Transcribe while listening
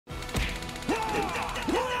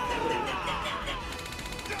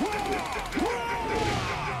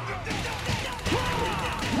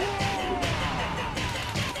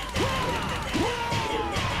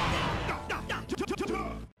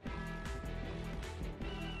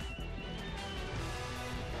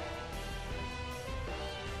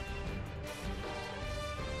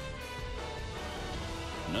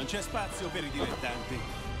Non c'è spazio per i dilettanti.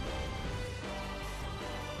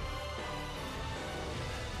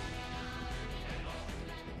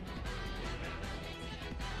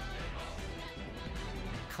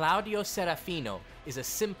 Claudio Serafino is a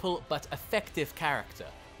simple but effective character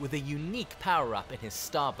with a unique power-up in his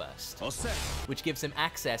Starburst, which gives him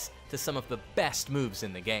access to some of the best moves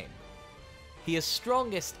in the game. He is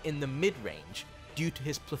strongest in the mid-range due to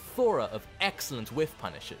his plethora of excellent whiff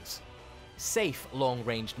punishes, safe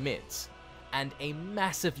long-ranged mids, and a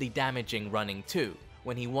massively damaging running 2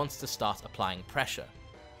 when he wants to start applying pressure.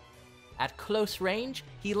 At close range,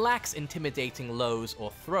 he lacks intimidating lows or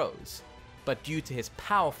throws, but due to his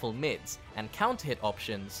powerful mids and counter-hit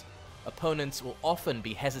options, opponents will often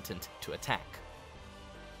be hesitant to attack.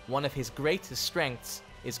 One of his greatest strengths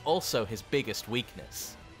is also his biggest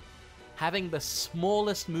weakness. Having the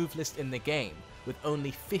smallest move list in the game with only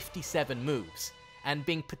 57 moves, and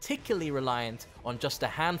being particularly reliant on just a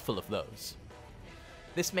handful of those.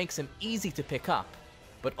 This makes him easy to pick up,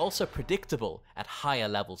 but also predictable at higher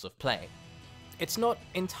levels of play. It's not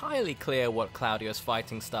entirely clear what Claudio's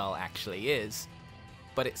fighting style actually is,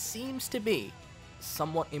 but it seems to be,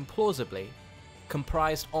 somewhat implausibly,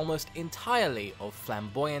 comprised almost entirely of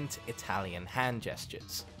flamboyant Italian hand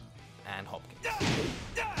gestures and hop kicks.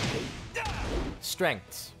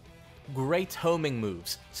 Strengths: great homing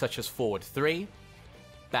moves such as forward 3,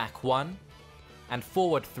 back 1, and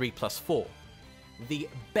forward 3+4, the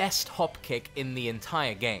best hop kick in the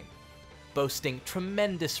entire game, boasting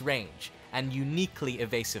tremendous range and uniquely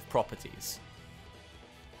evasive properties.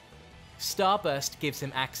 Starburst gives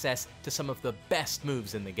him access to some of the best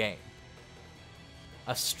moves in the game.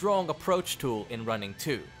 A strong approach tool in running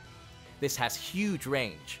 2, this has huge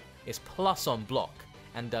range, is plus on block,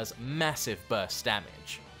 and does massive burst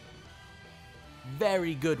damage.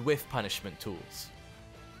 Very good whiff punishment tools.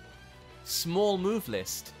 Small move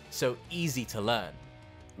list, so easy to learn.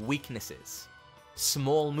 Weaknesses: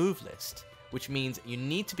 small move list, which means you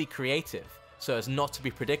need to be creative so as not to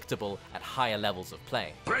be predictable at higher levels of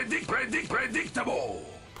play. Predictable!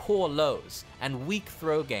 Poor lows and weak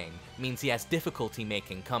throw game means he has difficulty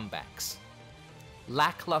making comebacks.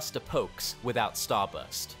 Lackluster pokes without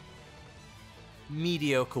Starburst.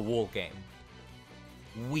 Mediocre wall game.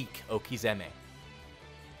 Weak Okizeme.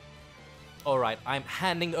 Alright, I'm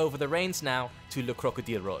handing over the reins now to Le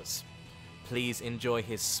Crocodile Rose. Please enjoy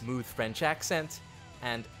his smooth French accent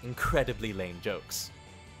and incredibly lame jokes.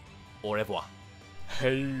 Au revoir.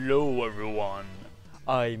 Hello everyone,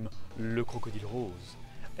 I'm Le Crocodile Rose,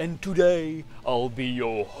 and today I'll be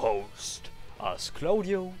your host, as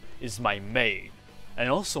Claudio is my main, and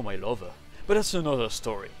also my lover, but that's another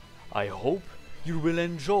story. I hope you will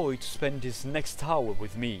enjoy to spend this next hour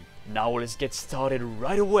with me. Now let's get started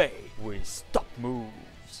right away with top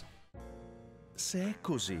moves. Se è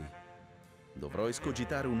così, dovrò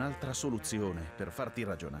escogitare un'altra soluzione per farti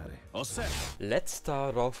ragionare. Let's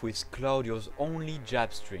start off with Claudio's only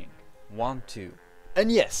jab string, 1-2.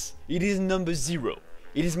 And yes, it is number 0.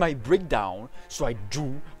 It is my breakdown, so I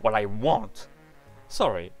do what I want.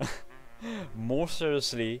 Sorry. More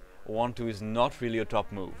seriously, 1-2 is not really a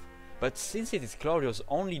top move, but since it is Claudio's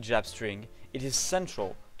only jab string, it is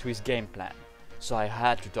central to his game plan, so I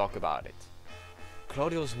had to talk about it.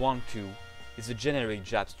 Claudio's 1-2 is a generic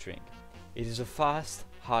jab string. It is a fast,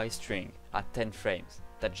 high string at 10 frames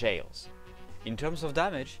that jails. In terms of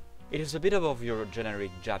damage, it is a bit above your generic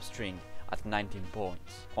jab string at 19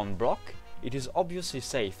 points. On block, it is obviously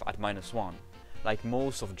safe at -1, like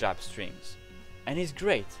most of jab strings, and is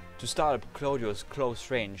great to start up Claudio's close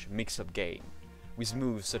range mix-up game, with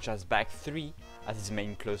moves such as back 3 as his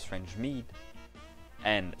main close range mid,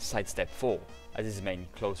 and sidestep 4 as his main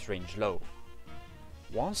close range low.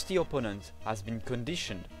 Once the opponent has been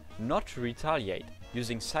conditioned not to retaliate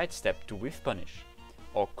using sidestep to whiff punish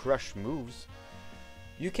or crush moves,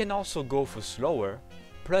 you can also go for slower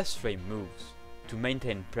plus frame moves to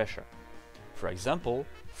maintain pressure. For example,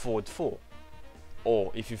 forward 4,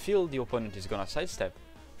 or if you feel the opponent is gonna sidestep,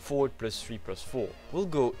 forward +3/+4. We'll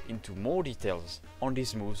go into more details on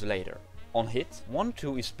these moves later. On hit,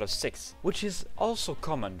 1-2 is +6, which is also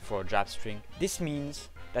common for a jab string. This means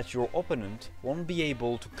that your opponent won't be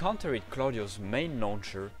able to counter hit Claudio's main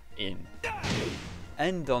launcher in.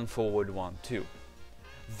 And on forward 1-2.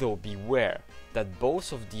 Though beware that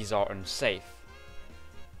both of these are unsafe.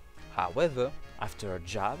 However, after a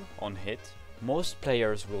jab on hit, most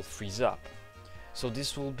players will freeze up, so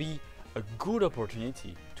this will be a good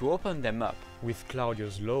opportunity to open them up with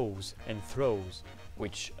Claudio's lows and throws,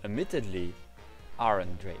 which admittedly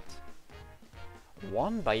aren't great.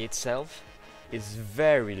 One by itself is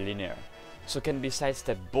very linear, so can be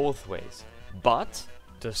sidestepped both ways, but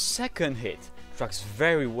The second hit tracks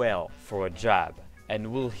very well for a jab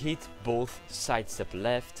and will hit both sidestep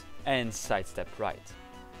left and sidestep right.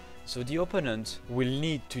 So the opponent will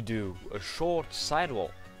need to do a short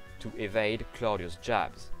sidewall to evade Claudio's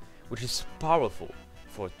jabs, which is powerful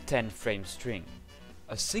for a 10 frame string.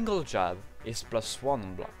 A single jab is +1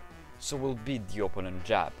 on block, so will beat the opponent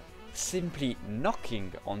jab. Simply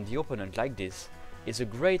knocking on the opponent like this is a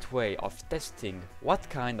great way of testing what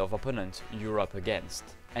kind of opponent you're up against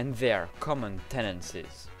and their common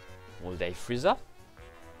tendencies. Will they freeze up?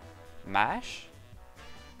 Mash?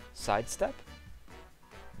 Sidestep?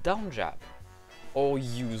 Down jab? Or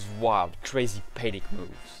use wild, crazy panic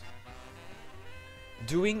moves?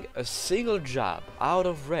 Doing a single jab out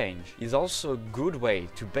of range is also a good way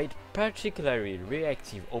to bait particularly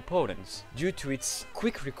reactive opponents. Due to its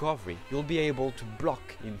quick recovery, you'll be able to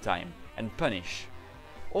block in time and punish,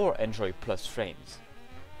 or enjoy plus frames.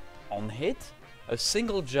 On hit, a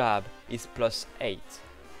single jab is +8,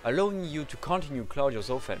 allowing you to continue Claudio's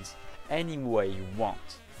offense any way you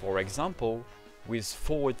want, for example with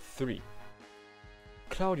forward 3.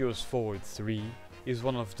 Claudio's forward 3 is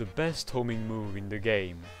one of the best homing moves in the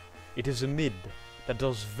game. It is a mid that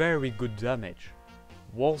does very good damage,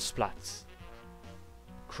 wall splats,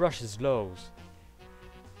 crushes lows,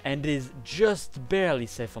 and is just barely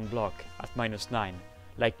safe on block at -9,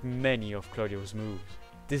 like many of Claudio's moves.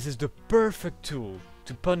 This is the perfect tool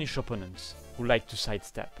to punish opponents who like to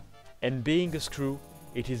sidestep, and being a screw,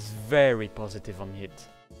 it is very positive on hit.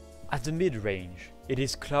 At the mid-range, it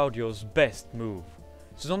is Claudio's best move,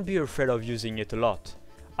 so don't be afraid of using it a lot,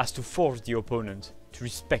 as to force the opponent to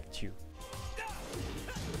respect you.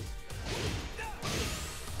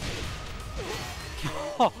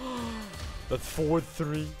 That forward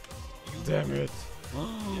 3, damn it.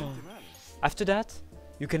 After that,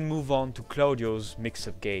 you can move on to Claudio's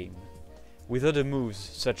mix-up game, with other moves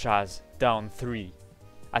such as down 3,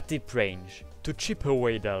 at deep range, to chip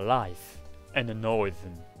away their life and annoy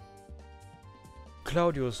them.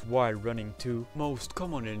 Claudio's wild running 2, most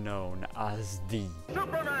commonly known as the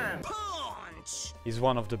Superman Punch, is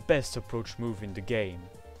one of the best approach moves in the game.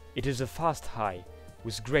 It is a fast high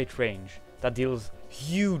with great range that deals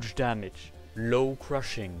huge damage, low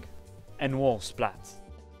crushing, and wall splats.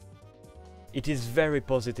 It is very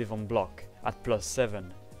positive on block at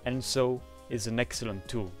 +7, and so is an excellent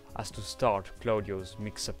tool as to start Claudio's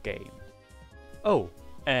mix-up game. Oh,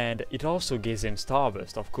 and it also gives him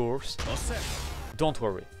Starburst, of course. Don't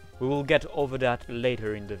worry, we will get over that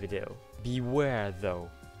later in the video. Beware though,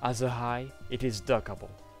 as a high it is duckable,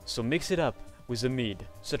 so mix it up with a mid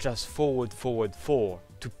such as forward 4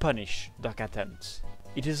 to punish duck attempts.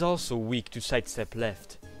 It is also weak to sidestep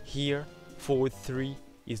left. Here, forward 3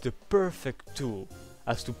 is the perfect tool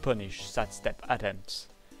as to punish sidestep attempts.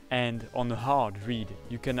 And on a hard read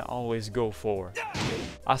you can always go for.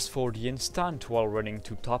 As for the instant while running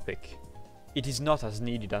 2 topic, it is not as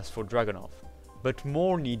needed as for Dragunov, but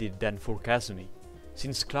more needed than for Kazumi,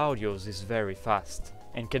 since Claudio's is very fast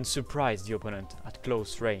and can surprise the opponent at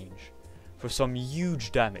close range for some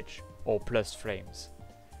huge damage or plus frames.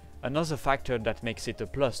 Another factor that makes it a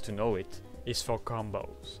plus to know it is for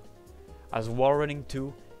combos, as Wall Running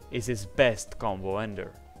 2 is his best combo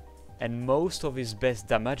ender, and most of his best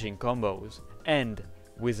damaging combos end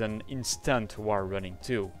with an instant Wall Running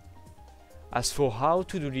 2. As for how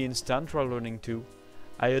to do the instant Wall Running 2,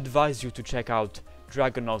 I advise you to check out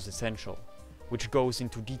Dragunov's Essential, which goes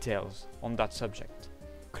into details on that subject.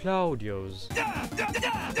 Claudio's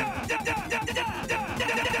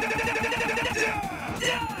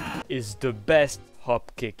is the best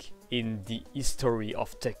hop kick in the history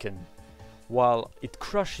of Tekken. While it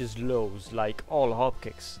crushes lows like all hop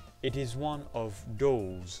kicks, it is one of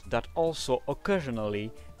those that also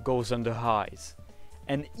occasionally goes under highs,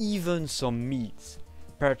 and even some mids,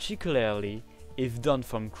 particularly if done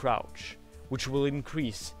from crouch, which will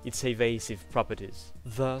increase its evasive properties,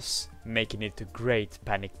 thus making it a great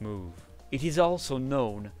panic move. It is also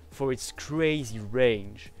known for its crazy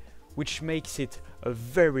range, which makes it a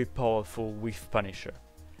very powerful whiff punisher,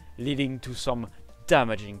 leading to some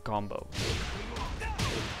damaging combos.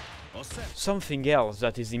 Something else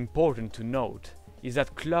that is important to note is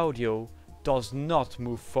that Claudio does not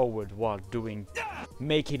move forward while doing,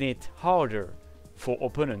 making it harder for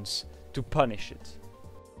opponents to punish it.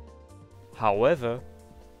 However,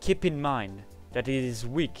 keep in mind that it is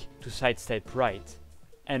weak to sidestep right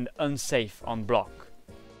and unsafe on block.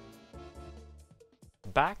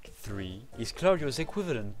 Back 3 is Claudio's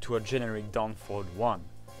equivalent to a generic down forward 1.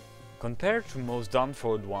 Compared to most down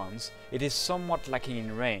forward ones, it is somewhat lacking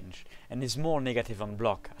in range and is more negative on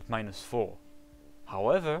block at -4.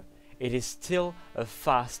 However, it is still a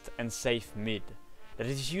fast and safe mid that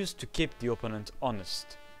is used to keep the opponent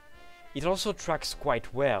honest. It also tracks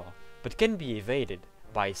quite well, but can be evaded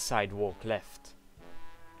by sidewalk left.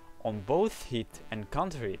 On both hit and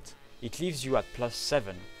counter hit, it leaves you at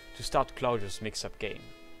 +7 to start Claudio's mix-up game.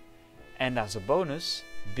 And as a bonus,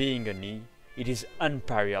 being a knee, it is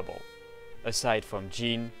unparryable, aside from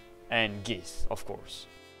Jean and Giz, of course.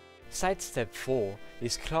 Sidestep 4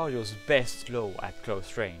 is Claudio's best low at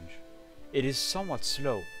close range. It is somewhat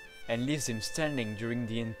slow and leaves him standing during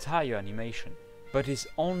the entire animation, but is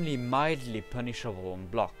only mildly punishable on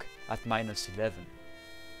block at -11.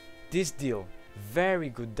 This deals very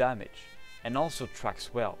good damage and also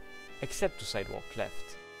tracks well, except to sidewalk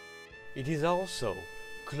left. It is also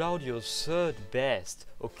Claudio's third best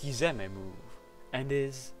Okizeme move, and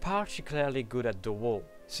is particularly good at the wall,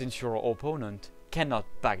 since your opponent cannot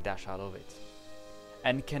backdash out of it,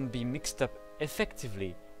 and can be mixed up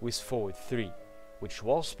effectively with forward 3, which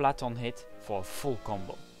wall splat on hit for a full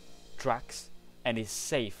combo, tracks, and is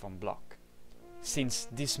safe on block. Since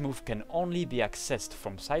this move can only be accessed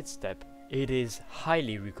from sidestep, it is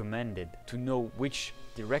highly recommended to know which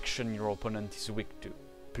direction your opponent is weak to.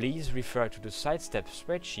 Please refer to the sidestep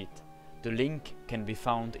spreadsheet, the link can be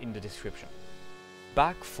found in the description.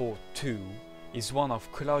 Back 4-2 is one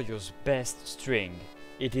of Claudio's best string.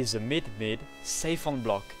 It is a mid-mid, safe on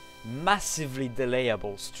block, massively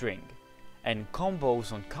delayable string, and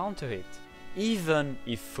combos on counter hit, even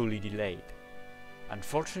if fully delayed.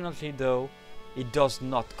 Unfortunately though, it does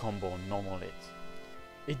not combo on normal hit.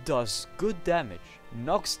 It does good damage,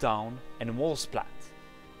 knocks down and wall splat,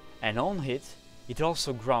 and on hit, it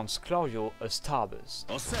also grants Claudio a Starburst.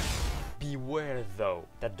 Beware though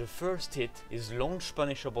that the first hit is launch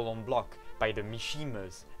punishable on block by the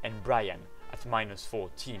Mishimas and Brian at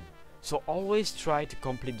 -14, so always try to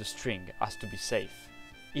complete the string as to be safe.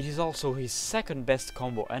 It is also his second best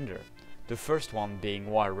combo ender, the first one being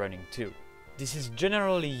while running 2. This is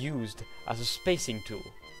generally used as a spacing tool,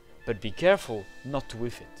 but be careful not to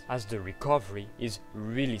whiff it, as the recovery is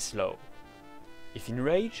really slow. If in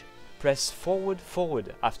rage, press forward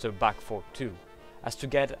after back 4-2, as to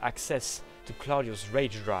get access to Claudio's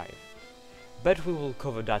rage drive, but we will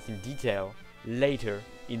cover that in detail later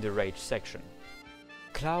in the rage section.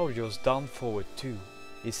 Claudio's down forward 2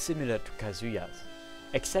 is similar to Kazuya's,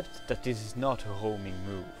 except that this is not a homing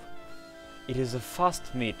move. It is a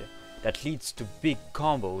fast mid that leads to big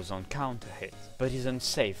combos on counter hit, but is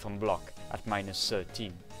unsafe on block at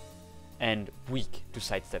 -13, and weak to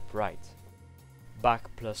sidestep right.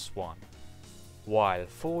 Back +1. While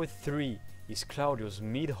forward 3 is Claudio's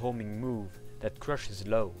mid-homing move that crushes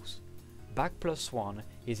lows, back +1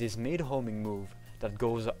 is his mid-homing move that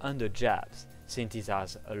goes under jabs, since it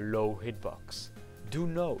has a low hitbox. Do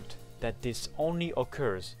note that this only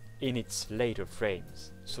occurs in its later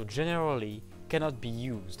frames, so generally cannot be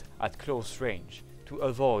used at close range to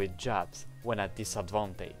avoid jabs when at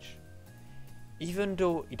disadvantage. Even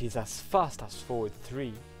though it is as fast as forward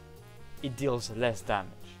 3, it deals less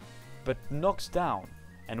damage, but knocks down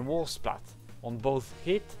and wall splat on both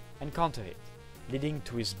hit and counter hit, leading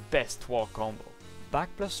to his best wall combo.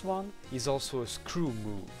 Back +1 is also a screw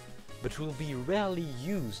move, but will be rarely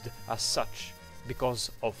used as such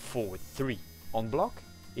because of forward 3. On block,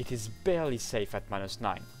 it is barely safe at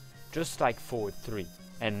 -9, just like forward 3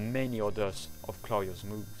 and many others of Claudio's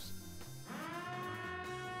moves.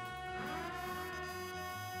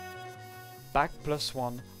 Back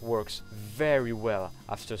 +1 works very well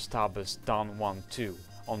after Starburst down 1-2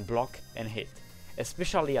 on block and hit,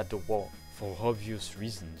 especially at the wall, for obvious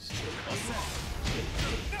reasons.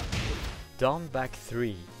 Down back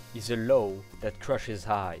 3 is a low that crushes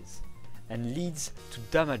highs, and leads to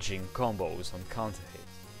damaging combos on counter hit.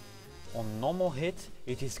 On normal hit,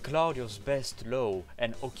 it is Claudio's best low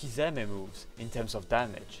and Okizeme moves in terms of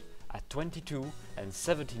damage, at 22 and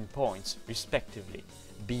 17 points respectively.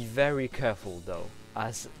 Be very careful though,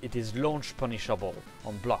 as it is launch punishable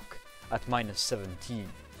on block at -17,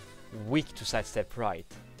 weak to sidestep right,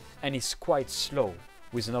 and is quite slow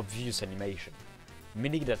with an obvious animation,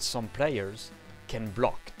 meaning that some players can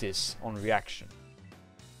block this on reaction.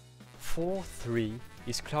 4-3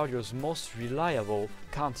 is Claudio's most reliable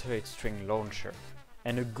counter-hit string launcher,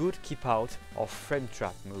 and a good keep out of frame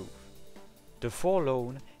trap move. The 4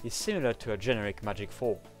 lone is similar to a generic Magic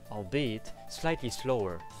 4, albeit slightly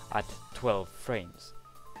slower at 12 frames.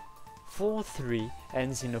 4-3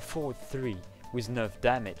 ends in a forward 3 with nerf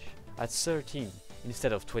damage at 13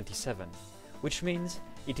 instead of 27, which means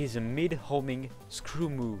it is a mid-homing screw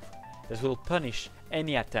move that will punish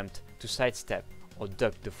any attempt to sidestep or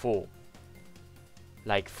duck the 4.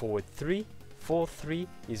 Like forward 3, 4-3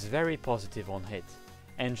 is very positive on hit,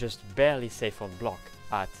 and just barely safe on block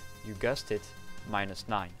at, you guessed it,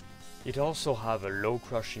 -9. It also has a low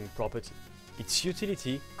crushing property. Its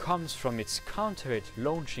utility comes from its counter-hit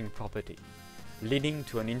launching property, leading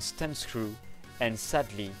to an instant screw and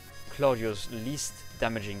sadly Claudio's least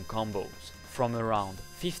damaging combos from around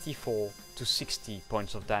 54 to 60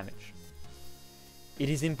 points of damage. It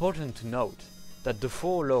is important to note that the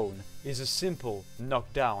 4 alone is a simple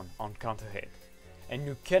knockdown on counter hit, and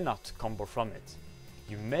you cannot combo from it.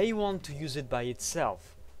 You may want to use it by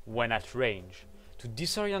itself when at range to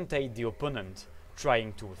disorientate the opponent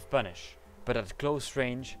trying to whiff punish, but at close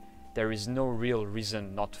range there is no real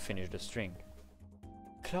reason not to finish the string.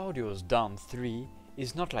 Claudio's down 3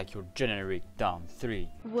 is not like your generic down 3.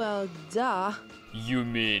 Well, duh. You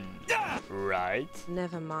mean, right?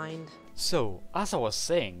 Never mind. So, as I was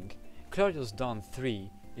saying, Claudio's down 3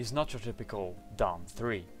 is not your typical down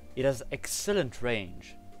 3. It has excellent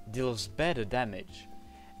range, deals better damage,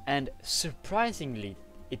 and surprisingly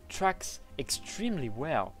it tracks extremely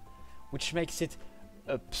well, which makes it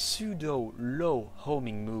a pseudo low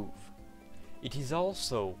homing move. It is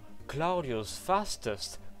also Claudio's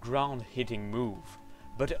fastest ground hitting move,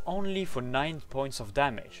 but only for 9 points of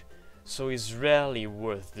damage, so is rarely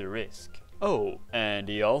worth the risk. Oh, and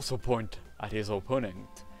he also points at his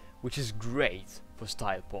opponent, which is great for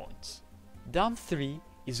style points. Down 3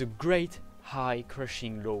 is a great high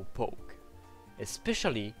crushing low poke,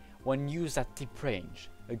 especially when used at tip range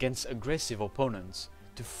against aggressive opponents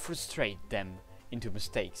to frustrate them into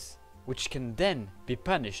mistakes, which can then be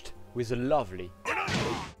punished with a lovely.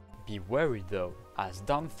 Be wary though, as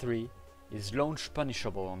down 3 is launch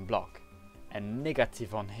punishable on block and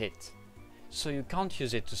negative on hit, so you can't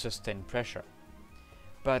use it to sustain pressure.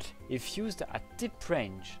 But if used at tip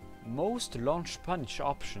range, most launch punish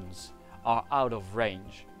options are out of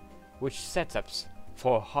range, which setups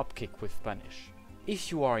for a hop kick with punish.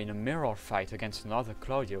 If you are in a mirror fight against another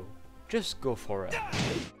Claudio, just go for it.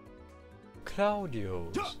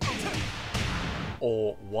 Claudio's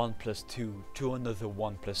or 1+2 to another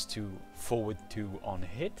 1+2 forward 2 on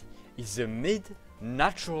hit is a mid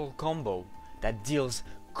natural combo that deals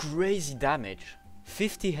crazy damage,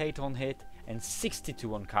 58 on hit and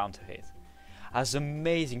 62 on counter hit, has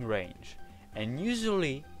amazing range and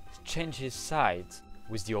usually changes sides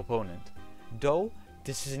with the opponent, though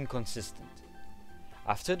this is inconsistent.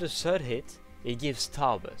 After the third hit, it gives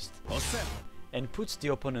Starburst and puts the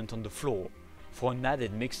opponent on the floor for an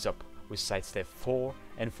added mix-up with sidestep 4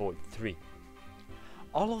 and forward 3.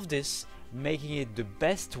 All of this making it the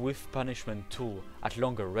best whiff punishment tool at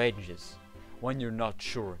longer ranges, when you're not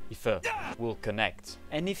sure if a will connect,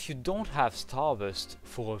 and if you don't have Starburst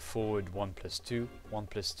for a forward 1+2,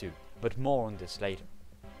 1+2, but more on this later.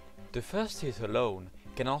 The first hit alone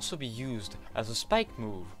can also be used as a spike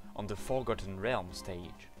move on the Forgotten Realm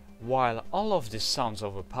stage. While all of this sounds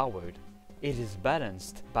overpowered, it is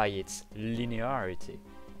balanced by its linearity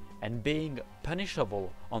and being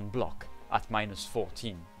punishable on block at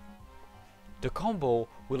 -14. The combo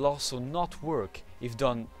will also not work if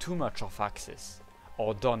done too much off axis,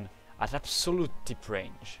 or done at absolute tip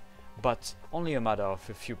range, but only a matter of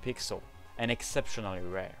a few pixels, and exceptionally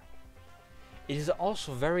rare. It is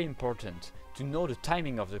also very important to know the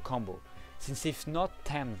timing of the combo, since if not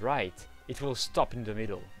timed right, it will stop in the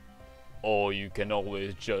middle. Or you can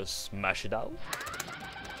always just smash it out.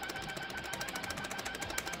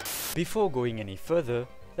 Before going any further,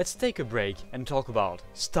 let's take a break and talk about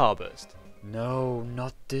Starburst. No,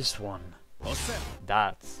 not this one.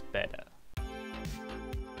 That's better.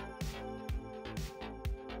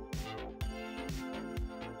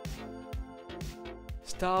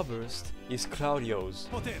 Starburst is Claudio's,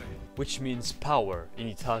 which means power in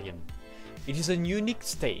Italian. It is a unique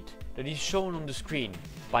state that is shown on the screen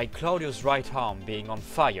by Claudio's right arm being on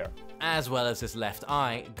fire, as well as his left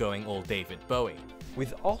eye going all David Bowie,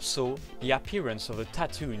 with also the appearance of a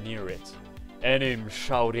tattoo near it, and him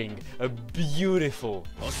shouting a beautiful.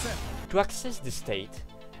 To access this state,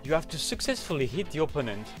 you have to successfully hit the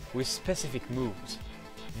opponent with specific moves.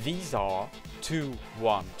 These are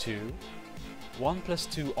 2-1-2,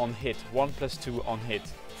 1+2 on hit, 1+2 on hit,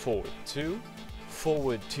 forward 2,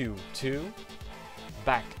 forward 2-2,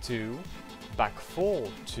 back 2, back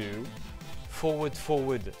 4-2, forward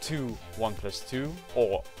 2, 1+2,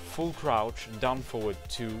 or full crouch down forward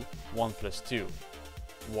 2, 1+2,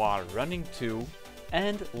 while running 2,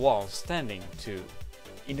 and while standing 2.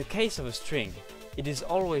 In the case of a string, it is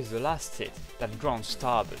always the last hit that grants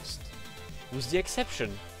Starburst, with the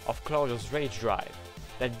exception of Claudio's Rage Drive,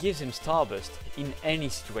 that gives him Starburst in any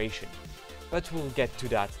situation, but we'll get to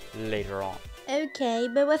that later on. Okay,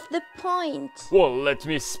 but what's the point? Well, let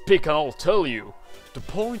me speak and I'll tell you. The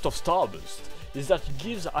point of Starburst is that it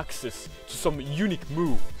gives access to some unique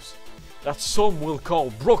moves that some will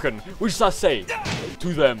call broken, which I say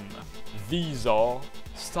to them. These are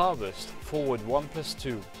Starburst forward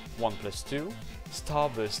 1+2, 1+2,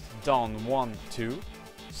 Starburst down 1, 2,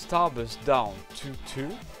 Starburst down 2, 2,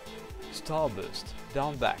 Starburst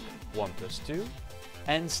down back 1+2,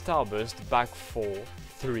 and Starburst back 4,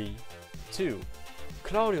 3, 2.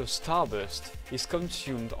 Claudio's Starburst is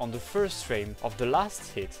consumed on the first frame of the last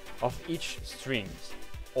hit of each strings,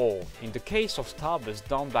 or in the case of Starburst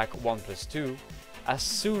down back 1+2, as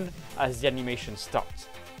soon as the animation starts,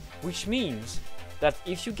 which means that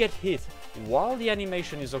if you get hit while the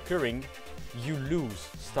animation is occurring, you lose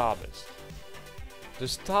Starburst. The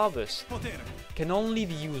Starburst can only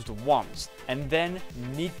be used once and then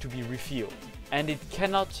need to be refilled, and it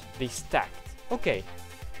cannot be stacked. Okay,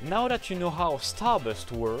 now that you know how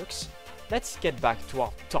Starburst works, let's get back to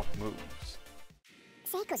our top moves.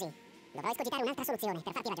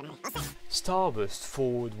 Starburst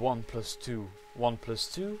forward 1+2,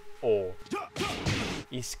 1+2, or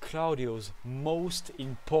is Claudio's most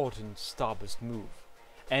important Starburst move,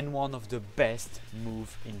 and one of the best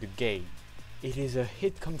moves in the game. It is a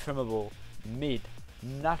hit confirmable mid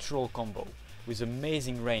natural combo with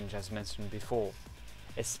amazing range as mentioned before,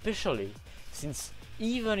 especially since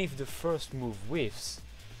even if the first move whiffs,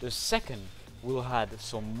 the second will add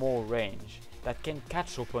some more range that can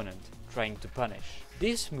catch opponent trying to punish.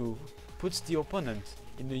 This move puts the opponent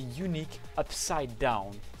in a unique upside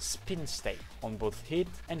down spin state on both hit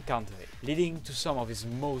and counter hit, leading to some of his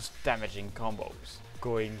most damaging combos,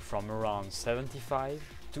 going from around 75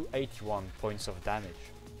 to 81 points of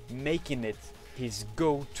damage, making it his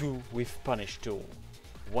go-to with punish tool,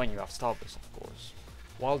 when you have Starburst of course.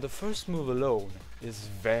 While the first move alone is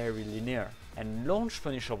very linear and launch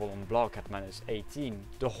punishable on block at -18,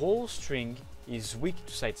 the whole string is weak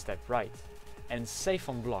to sidestep right and safe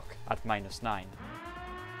on block at -9.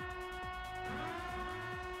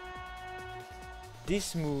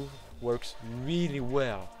 This move works really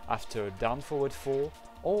well after a down forward 4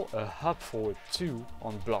 or a up forward 2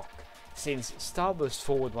 on block, since Starburst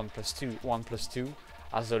forward 1+2, 1+2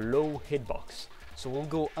 has a low hitbox, so will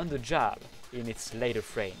go under jab in its later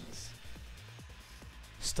frames.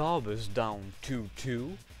 Starburst down 2,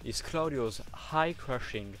 2 is Claudio's high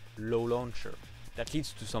crushing low launcher that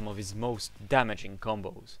leads to some of his most damaging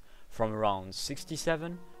combos, from around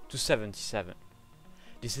 67 to 77.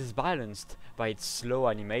 This is balanced by its slow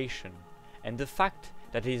animation and the fact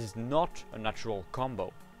that it is not a natural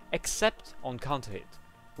combo, except on counter hit,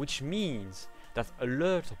 which means that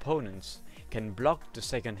alert opponents can block the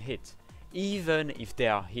second hit, even if they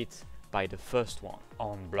are hit by the first one.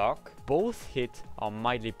 On block, both hits are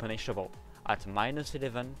mildly punishable at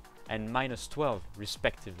 -11 and -12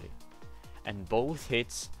 respectively, and both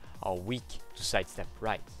hits are weak to sidestep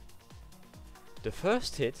right. The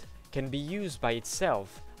first hit can be used by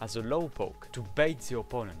itself as a low poke to bait the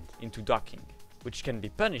opponent into ducking, which can be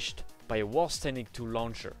punished by a wall standing 2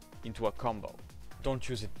 launcher into a combo. Don't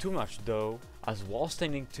use it too much though, as wall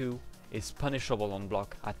standing 2 is punishable on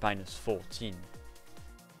block at -14.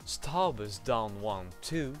 Starburst down 1,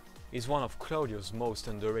 2 is one of Claudio's most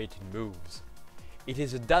underrated moves. It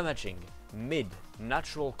is a damaging, mid,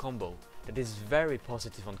 natural combo that is very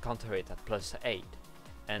positive on counter hit at +8,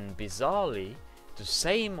 and bizarrely, the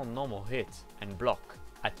same on normal hit and block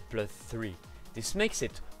at +3. This makes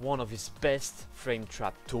it one of his best frame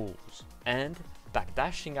trap tools, and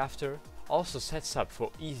backdashing after also sets up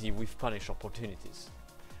for easy whiff punish opportunities,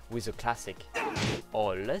 with a classic,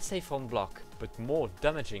 or less safe on block but more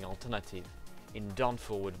damaging alternative in down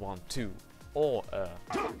forward 1, 2, or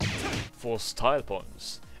for style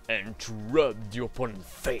points and to rub the opponent's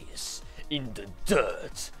face in the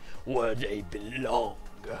dirt where they belong.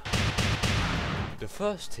 The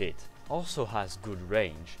first hit also has good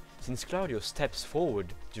range, since Claudio steps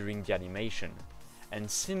forward during the animation,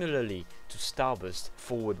 and similarly to Starburst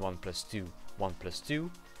forward 1+2,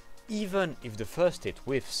 1+2, even if the first hit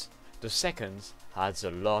whiffs, the second adds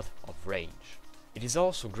a lot of range. It is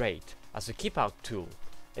also great as a keep out tool,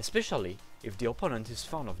 especially if the opponent is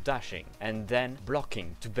fond of dashing and then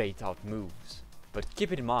blocking to bait out moves. But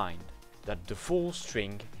keep in mind that the full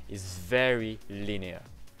string is very linear,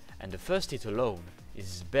 and the first hit alone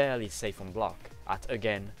is barely safe on block at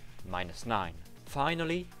again -9.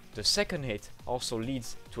 Finally, the second hit also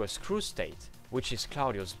leads to a screw state, which is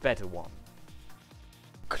Claudio's better one.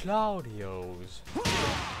 Claudio's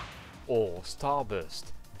or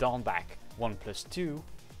Starburst down back 1+2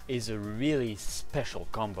 is a really special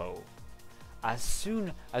combo, As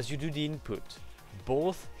soon as you do the input,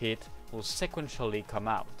 both hits will sequentially come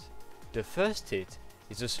out. The first hit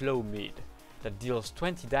is a slow mid that deals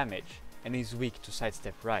 20 damage and is weak to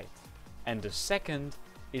sidestep right. And the second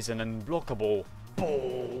is an unblockable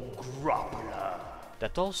ball grappler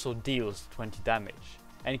that also deals 20 damage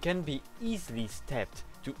and can be easily stepped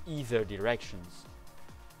to either directions.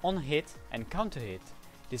 On hit and counter hit,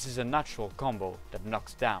 this is a natural combo that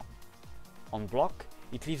knocks down. On block,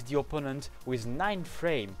 it leaves the opponent with 9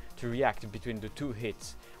 frames to react between the two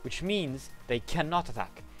hits, which means they cannot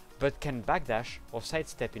attack, but can backdash or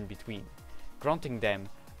sidestep in between, granting them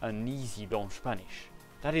an easy launch punish.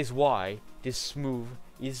 That is why this move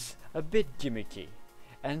is a bit gimmicky,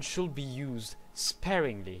 and should be used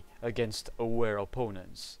sparingly against aware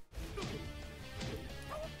opponents.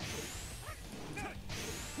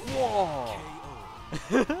 Whoa!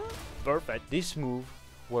 Perfect! This move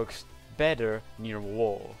works better near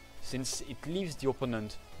wall, since it leaves the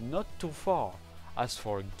opponent not too far as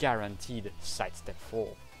for a guaranteed sidestep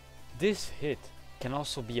fall. This hit can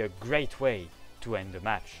also be a great way to end the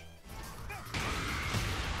match.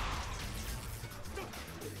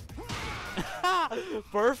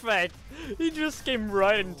 Perfect! He just came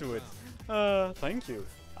right into it. Thank you.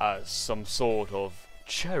 As some sort of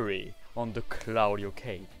cherry on the Claudio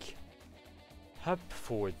cake. Up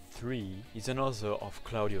forward 3 is another of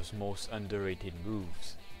Claudio's most underrated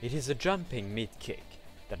moves. It is a jumping mid kick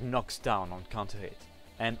that knocks down on counter hit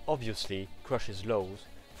and obviously crushes lows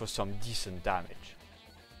for some decent damage.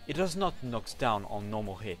 It does not knock down on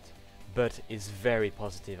normal hit, but is very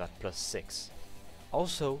positive at +6.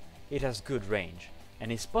 Also, it has good range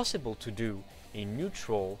and is possible to do in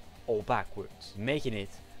neutral or backwards, making it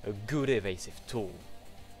a good evasive tool.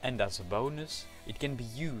 And as a bonus, it can be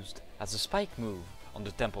used as a spike move on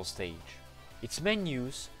the temple stage. Its main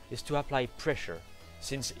use is to apply pressure,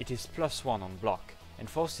 since it is +1 on block and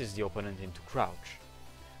forces the opponent into crouch,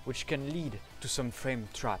 which can lead to some frame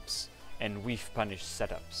traps and whiff punish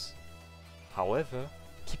setups. However,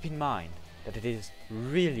 keep in mind that it is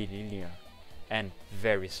really linear and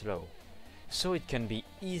very slow, so it can be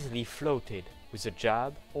easily floated with a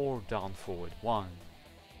jab or down forward 1.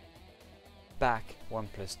 Back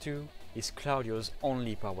 1+2 is Claudio's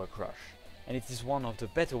only power crush, and it is one of the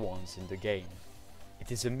better ones in the game.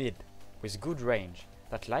 It is a mid with good range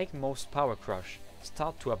that, like most power crush,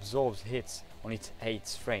 start to absorb hits on its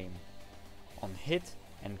 8th frame. On hit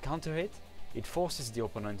and counter hit, it forces the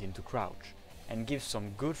opponent into crouch and gives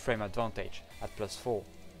some good frame advantage at +4,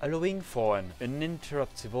 allowing for an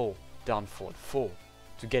uninterruptible down forward 4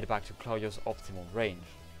 to get back to Claudio's optimal range,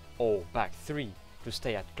 or back 3 to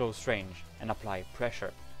stay at close range and apply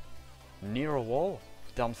pressure. Near a wall,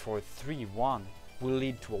 down forward 3-1 will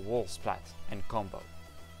lead to a wall splat and combo.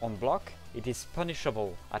 On block, it is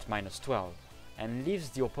punishable at -12 and leaves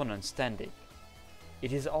the opponent standing.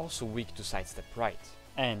 It is also weak to sidestep right,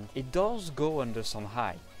 and it does go under some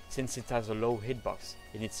high since it has a low hitbox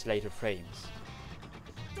in its later frames.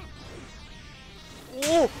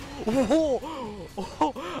 Oh! Oh!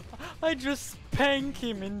 Oh! I just spank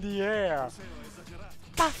him in the air!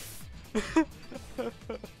 Puff!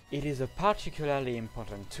 It is a particularly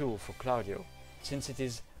important tool for Claudio, since it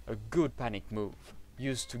is a good panic move,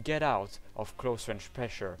 used to get out of close range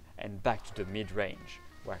pressure and back to the mid-range,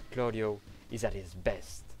 where Claudio is at his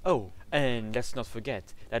best. Oh, and let's not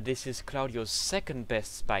forget that this is Claudio's second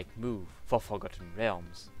best spike move for Forgotten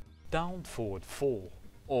Realms. Down forward 4,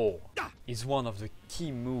 or, is one of the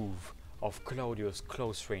key moves of Claudio's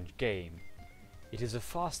close range game. It is a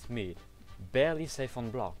fast mid, barely safe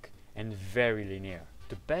on block, and very linear.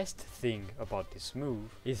 The best thing about this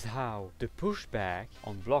move is how the pushback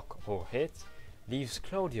on block or hit leaves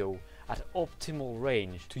Claudio at optimal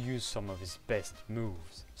range to use some of his best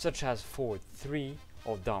moves, such as forward 3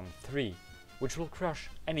 or down 3, which will crush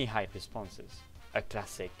any height responses. A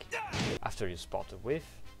classic after you spot a whiff,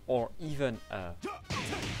 or even a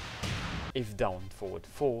if down forward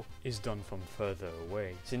 4 is done from further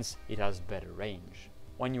away, since it has better range.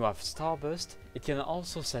 When you have Starburst, it can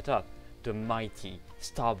also set up the mighty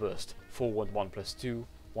Starburst forward 1+2,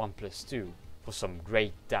 1+2 for some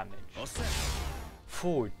great damage.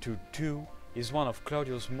 Forward 2-2 is one of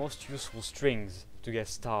Claudio's most useful strings to get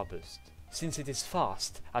Starburst, since it is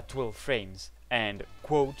fast at 12 frames and,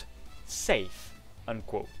 quote, safe,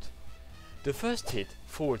 unquote. The first hit,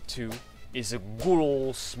 forward 2, is a good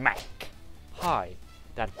ol' smack. High,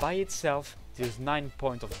 that by itself deals 9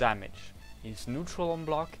 points of damage, is neutral on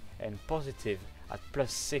block and positive at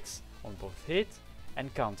 +6 on both hit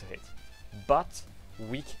and counter hit, but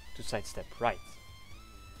weak to sidestep right.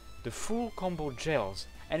 The full combo gels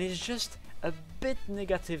and is just a bit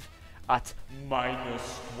negative at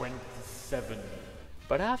 -27.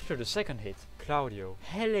 But after the second hit, Claudio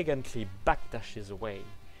elegantly backdashes away.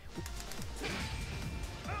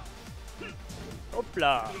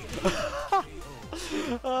 Hopla!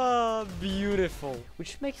 Ah, beautiful!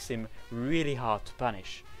 Which makes him really hard to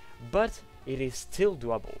punish, but it is still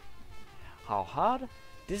doable. How hard?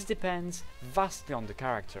 This depends vastly on the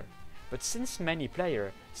character, but since many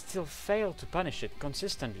players still fail to punish it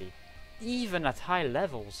consistently, even at high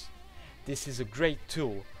levels, this is a great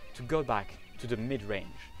tool to go back to the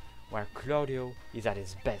mid-range, where Claudio is at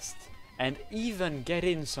his best, and even get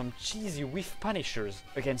in some cheesy whiff punishers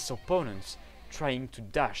against opponents trying to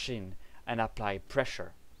dash in and apply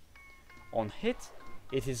pressure. On hit,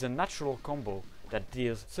 it is a natural combo that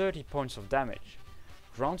deals 30 points of damage,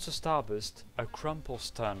 grants a Starburst, a crumple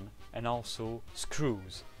stun, and also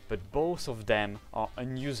screws, but both of them are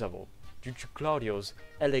unusable due to Claudio's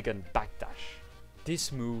elegant backdash.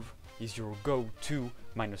 This move is your go-to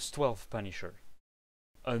 -12 punisher.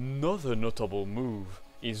 Another notable move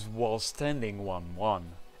is while standing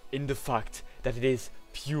 1-1, in the fact that it is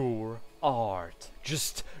pure art.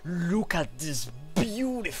 Just look at this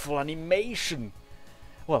beautiful animation!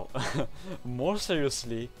 Well, more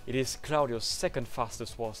seriously, it is Claudio's second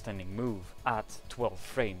fastest wall standing move at 12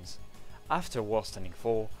 frames, after wall standing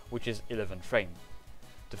 4, which is 11 frames.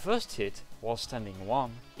 The first hit, wall standing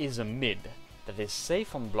 1, is a mid that is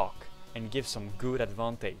safe on block and gives some good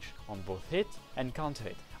advantage on both hit and counter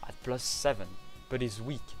hit at +7, but is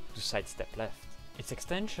weak to sidestep left. Its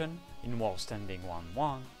extension, in wall standing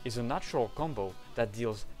 1-1, is a natural combo that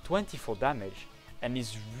deals 24 damage and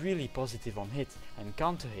is really positive on hit and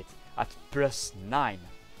counter hit at +9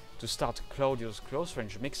 to start Claudio's close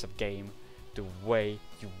range mix-up game the way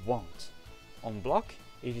you want. On block,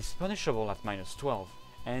 it is punishable at -12,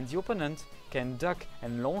 and the opponent can duck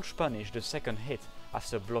and launch punish the second hit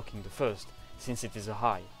after blocking the first, since it is a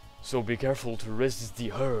high. So be careful to resist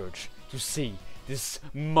the urge to see this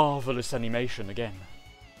marvelous animation again.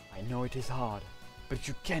 I know it is hard, but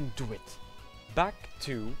you can do it. Back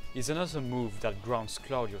 2 is another move that grants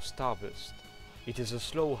Claudio Starburst. It is a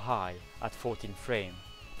slow high at 14 frame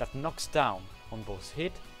that knocks down on both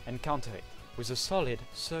hit and counter hit with a solid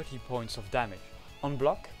 30 points of damage. On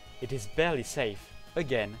block, it is barely safe,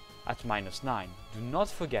 again at -9. Do not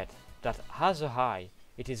forget that as a high,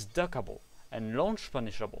 it is duckable and launch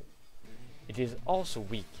punishable. It is also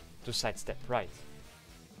weak to sidestep right.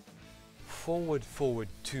 Forward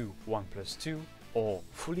 2 1+2 or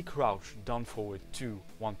fully crouch down forward 2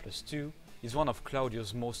 1+2 is one of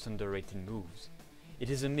Claudio's most underrated moves. It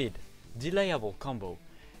is a mid, delayable combo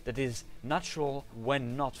that is natural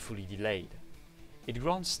when not fully delayed. It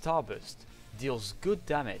grants Starburst, deals good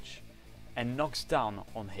damage, and knocks down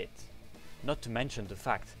on hit. Not to mention the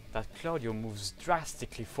fact that Claudio moves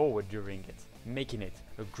drastically forward during it, making it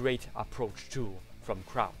a great approach tool from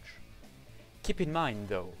crouch. Keep in mind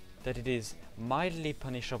though that it is mildly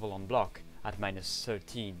punishable on block at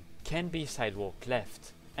 -13, can be sidewalk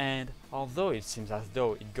left, and although it seems as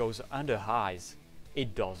though it goes under highs,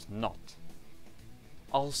 it does not.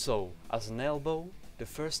 Also, as an elbow, the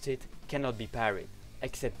first hit cannot be parried,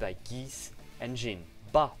 except by Geese and Jin,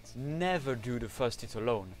 but never do the first hit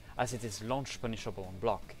alone, as it is launch punishable on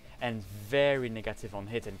block, and very negative on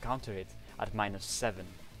hit and counter hit at -7.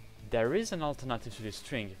 There is an alternative to this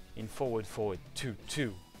string in forward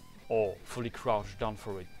 2-2, or fully crouched down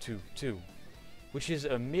forward 2-2, which is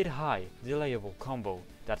a mid-high delayable combo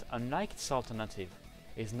that, unlike its alternative,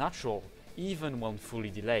 is natural even when fully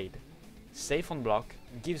delayed. Safe on block,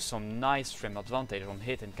 gives some nice frame advantage on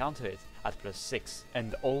hit and counter hit at +6,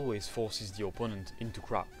 and always forces the opponent into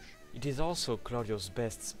crouch. It is also Claudio's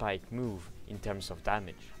best spike move in terms of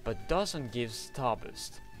damage, but doesn't give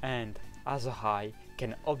Starburst, and as a high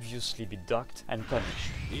can obviously be ducked and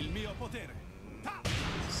punished. Il mio potere.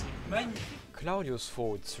 Claudio's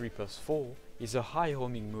forward 3+4 is a high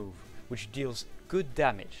homing move which deals good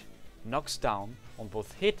damage, knocks down on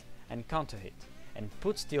both hit and counter hit, and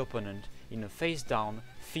puts the opponent in a face down,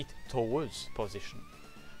 feet towards position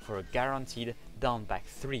for a guaranteed down back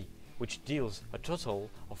 3, which deals a total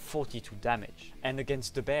of 42 damage. And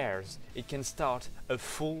against the bears, it can start a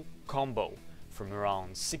full combo from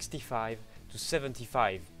around 65 to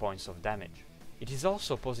 75 points of damage. It is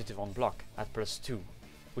also positive on block at +2,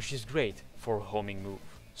 which is great for a homing move.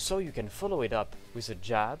 So you can follow it up with a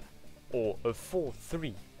jab or a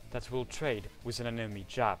 4-3 that will trade with an enemy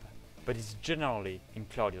jab, but is generally in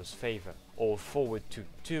Claudio's favor, or forward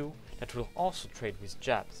 2-2 that will also trade with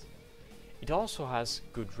jabs. It also has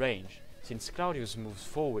good range, since Claudio moves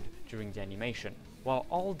forward during the animation, While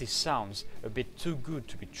all this sounds a bit too good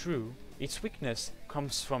to be true, its weakness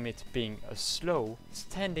comes from it being a slow,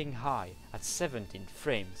 standing high at 17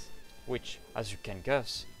 frames, which, as you can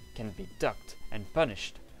guess, can be ducked and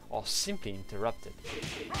punished or simply interrupted.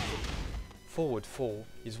 Forward 4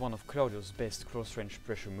 is one of Claudio's best close-range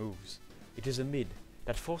pressure moves. It is a mid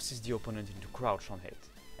that forces the opponent into crouch on hit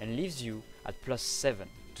and leaves you at +7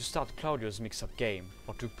 to start Claudio's mix-up game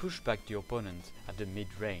or to push back the opponent at the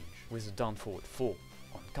mid-range with a down forward 4.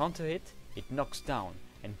 On counter hit, it knocks down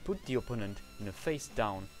and put the opponent in a face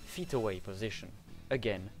down, feet away position,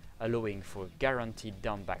 again allowing for a guaranteed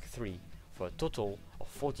down back 3 for a total of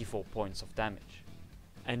 44 points of damage.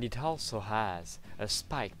 And it also has a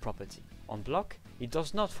spike property. On block, it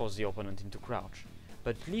does not force the opponent into crouch,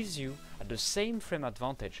 but leaves you at the same frame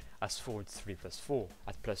advantage as forward 3+4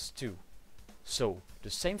 at +2. So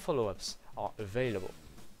the same follow-ups are available.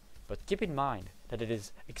 But keep in mind that it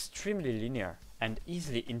is extremely linear and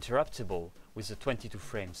easily interruptible with a 22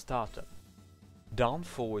 frame startup. Down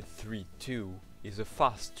forward 3-2 is a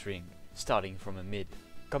fast string starting from a mid,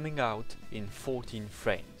 coming out in 14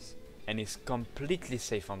 frames, and is completely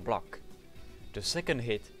safe on block. The second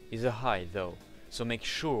hit is a high though, so make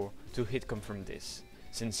sure to hit confirm this,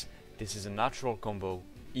 since this is a natural combo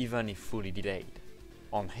even if fully delayed.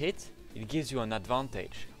 On hit, it gives you an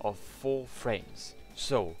advantage of 4 frames,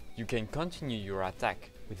 so you can continue your attack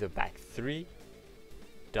with a back 3,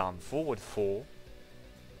 down forward 4,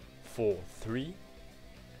 4-3,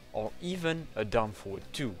 or even a down forward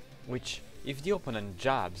 2, which, if the opponent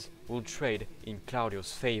jabs, will trade in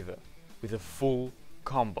Claudio's favor with a full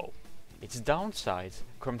combo. Its downside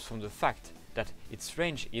comes from the fact that its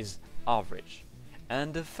range is average,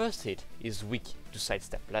 and the first hit is weak to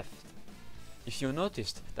sidestep left. If you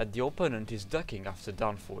noticed that the opponent is ducking after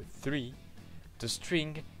down forward 3, the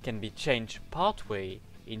string can be changed partway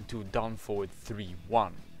into down forward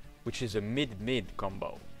 3-1, which is a mid-mid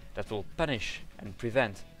combo that will punish and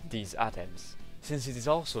prevent these attempts, since it is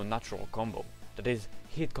also a natural combo that is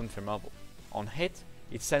hit confirmable. On hit,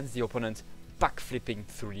 it sends the opponent backflipping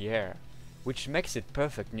through the air, which makes it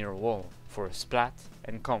perfect near a wall for a splat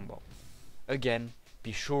and combo. Again,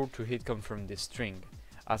 be sure to hit confirm this string,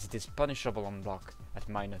 as it is punishable on block at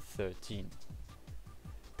 -13.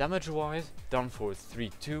 Damage-wise, down forward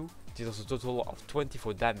 3-2 deals a total of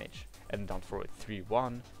 24 damage, and down forward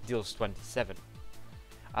 3-1 deals 27.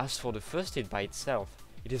 As for the first hit by itself,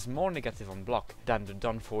 it is more negative on block than the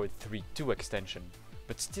down forward 3-2 extension,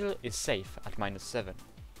 but still is safe at -7.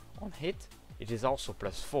 On hit, it is also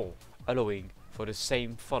 +4, allowing for the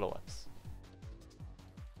same follow-ups.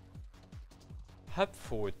 Hub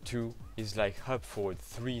forward 2 is like hub forward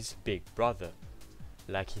 3's big brother.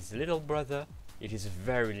 Like his little brother, it is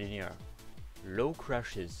very linear, low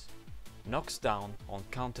crashes, knocks down on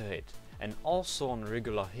counter hit and also on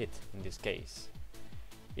regular hit in this case.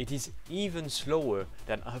 It is even slower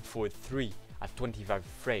than hub forward 3 at 25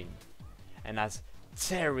 frames and has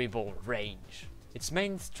terrible range. Its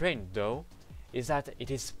main strength though is that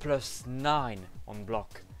it is +9 on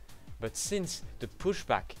block, but since the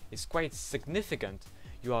pushback is quite significant,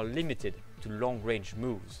 you are limited to long range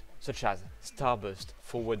moves such as Starburst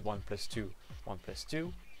forward 1+2,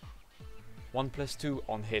 1+2, 1+2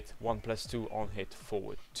 on hit, 1+2 on hit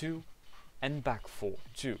forward 2, and back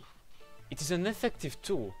 4-2. It is an effective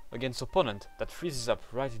tool against opponent that freezes up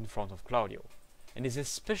right in front of Claudio, and is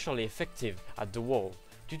especially effective at the wall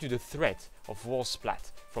due to the threat of wall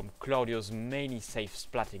splat from Claudio's many safe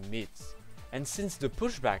splatting mids. And since the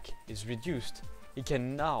pushback is reduced, he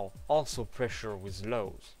can now also pressure with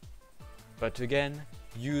lows. But again,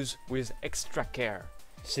 use with extra care,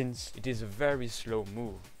 since it is a very slow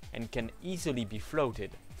move and can easily be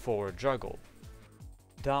floated for a juggle.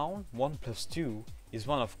 Down 1+2 is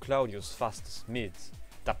one of Claudio's fastest mids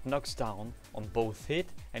that knocks down on both hit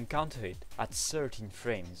and counter hit at 13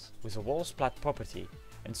 frames with a wall splat property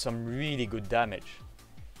and some really good damage.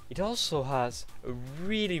 It also has a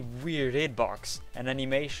really weird hitbox and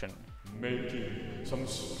animation, making some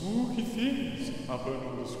spooky things happen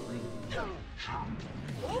on the screen.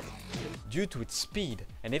 Due to its speed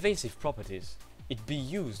and evasive properties, it be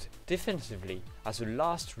used defensively as a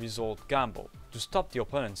last resort gamble to stop the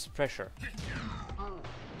opponent's pressure.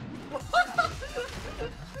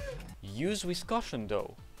 Use with caution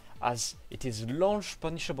though, as it is launch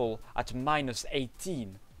punishable at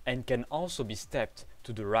 -18 and can also be stepped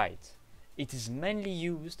to the right. It is mainly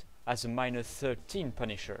used as a -13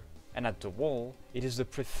 punisher, and at the wall it is the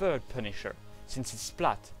preferred punisher since it's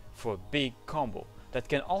splat for a big combo that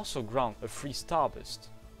can also ground a free Starburst.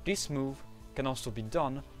 This move can also be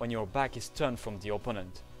done when your back is turned from the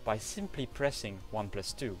opponent by simply pressing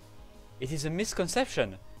 1+2. It is a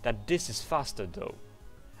misconception that this is faster though,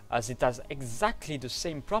 as it has exactly the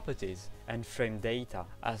same properties and frame data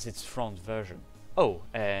as its front version. Oh,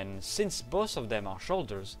 and since both of them are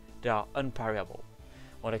shoulders, they are unparryable.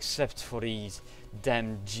 Well, except for these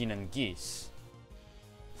damn Jin and Geese.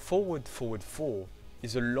 Forward 4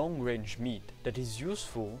 is a long-range mid that is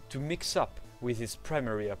useful to mix up with his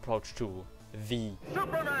primary approach tool, the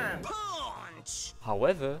Superman Punch!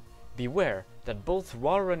 However, beware that both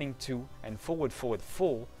Wall Running 2 and Forward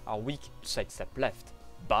 4 are weak to sidestep left,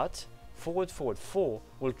 but Forward 4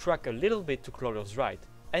 will track a little bit to Claudio's right,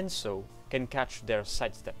 and so can catch their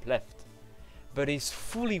sidestep left, but is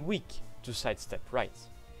fully weak to sidestep right.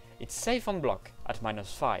 It's safe on block at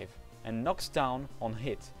 -5 and knocks down on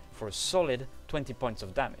hit for a solid 20 points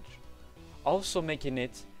of damage, also making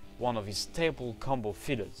it one of his staple combo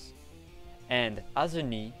fillers. And as a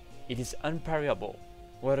knee, it is unparryable.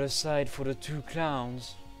 What a sight for the two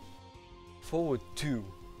clowns! Forward 2,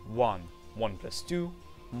 1, 1+2,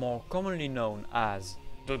 more commonly known as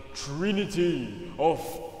the Trinity of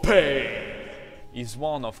Pain, is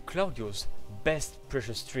one of Claudio's best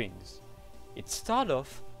pressure strings. It started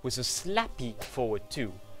off with a slappy Forward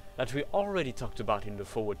 2 that we already talked about in the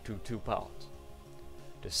Forward 2 part.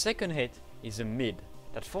 The second hit is a mid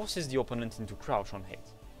that forces the opponent into crouch on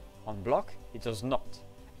hit. On block, it does not,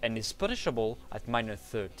 and is punishable at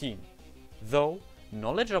 -13, though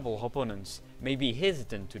knowledgeable opponents may be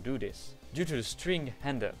hesitant to do this due to the string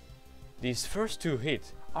hander. These first two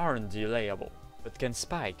hits aren't delayable, but can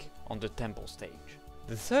spike on the temple stage.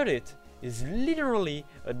 The third hit is literally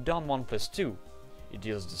a down 1+2. It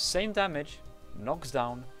deals the same damage, knocks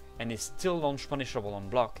down, and is still launch punishable on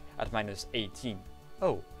block at -18.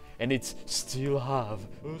 Oh, and it still have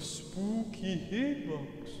a spooky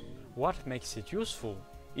hitbox. What makes it useful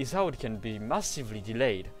is how it can be massively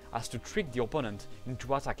delayed as to trick the opponent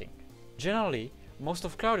into attacking. Generally, most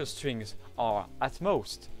of Claudio's strings are at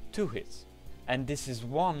most 2 hits, and this is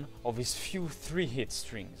one of his few 3-hit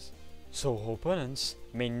strings, so opponents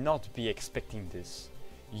may not be expecting this.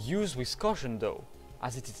 Use with caution though,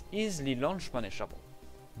 as it is easily launch punishable.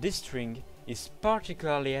 This string is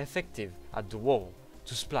particularly effective at the wall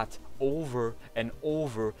to splat over and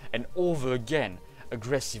over and over again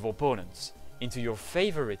aggressive opponents into your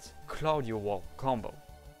favorite Claudio wall combo.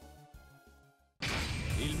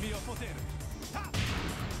 Il mio potere.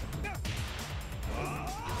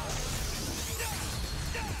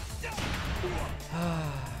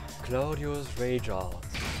 Claudio's rage art.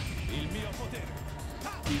 Il mio potere.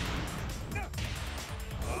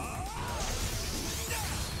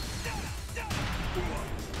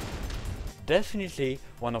 Definitely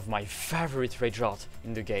one of my favorite rage art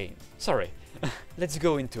in the game. Sorry, let's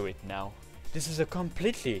go into it now. This is a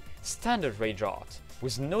completely standard rage art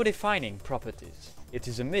with no defining properties. It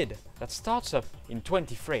is a mid that starts up in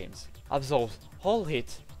 20 frames, absorbs all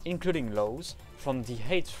hit, including lows, from the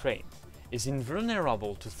 8th frame, is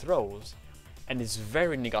invulnerable to throws, and is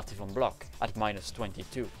very negative on block at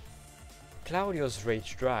 -22. Claudio's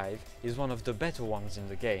Rage Drive is one of the better ones in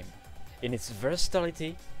the game, in its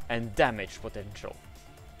versatility and damage potential.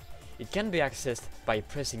 It can be accessed by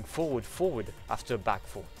pressing forward after back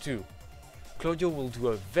 4-2. Claudio will do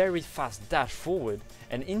a very fast dash forward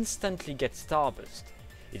and instantly get Starburst.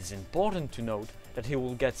 It is important to note that he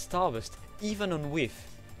will get Starburst even on whiff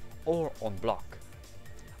or on block.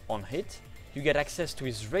 On hit, you get access to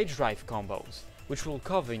his Rage Drive combos, which we'll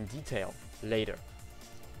cover in detail later.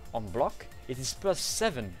 On block, it is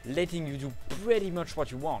 +7, letting you do pretty much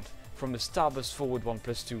what you want, from a Starburst forward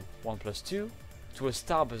 1+2, 1+2, to a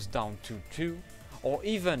Starburst down 2-2, or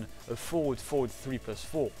even a forward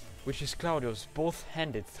 3+4, which is Claudio's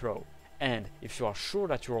both-handed throw. And if you are sure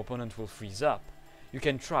that your opponent will freeze up, you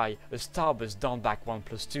can try a Starburst down back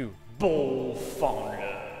 1+2, Ball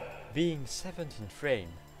Founder. Being 17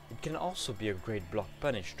 frame, it can also be a great block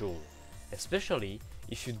punish tool, especially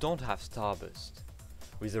if you don't have Starburst,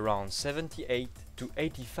 with around 78 to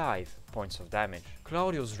 85 points of damage.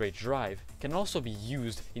 Claudio's Rage Drive can also be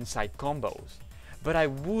used inside combos, but I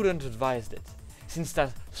wouldn't advise it, since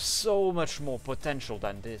there's so much more potential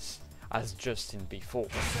than this, as just seen before.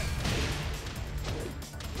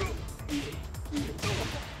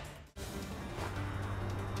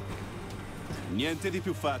 Niente di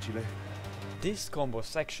più facile. This combo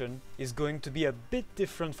section is going to be a bit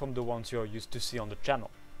different from the ones you're used to see on the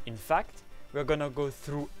channel. In fact, we're gonna go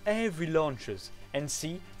through every launches and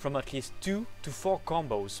see from at least 2 to 4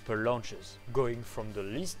 combos per launches, going from the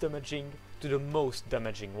least damaging to the most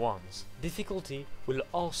damaging ones. Difficulty will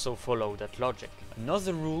also follow that logic.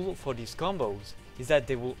 Another rule for these combos is that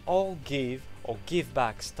they will all give or give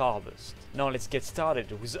back Starburst. Now let's get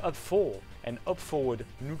started with up 4 and up forward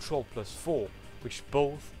neutral plus 4, which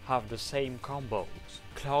both have the same combos.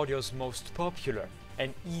 Claudio's most popular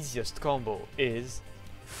and easiest combo is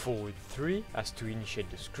forward 3 as to initiate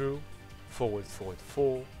the screw, forward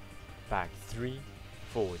 4, back 3,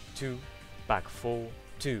 forward 2, back 4,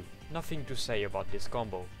 2. Nothing to say about this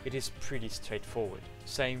combo, it is pretty straightforward.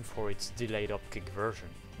 Same for its delayed upkick version.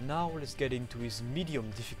 Now let's get into his medium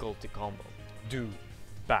difficulty combo. Do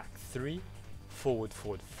back 3, forward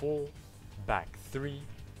 4, back 3,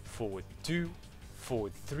 forward 2,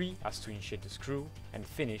 forward 3 as to initiate the screw, and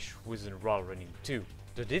finish with a wall running 2.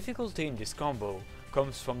 The difficulty in this combo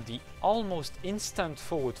comes from the almost instant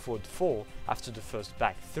forward 4 after the first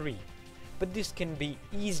back 3, but this can be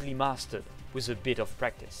easily mastered with a bit of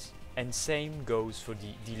practice. And same goes for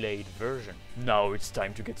the delayed version. Now it's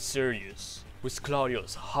time to get serious with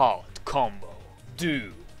Claudio's hard combo.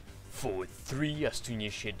 Do forward 3 as to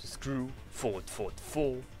initiate the screw, forward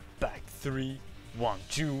 4, back 3, 1,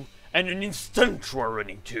 2, and an instant wall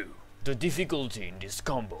running 2. The difficulty in this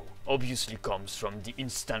combo obviously comes from the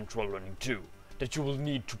instant wall running 2 that you will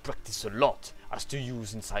need to practice a lot as to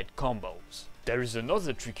use inside combos. There is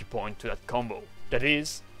another tricky point to that combo, that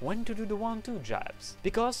is when to do the 1-2 jabs,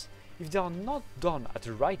 because if they are not done at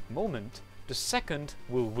the right moment, the second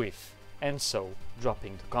will whiff, and so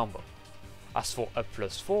dropping the combo. As for up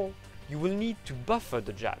plus 4, you will need to buffer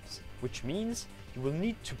the jabs, which means you will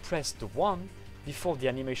need to press the 1 before the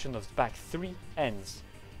animation of back 3 ends,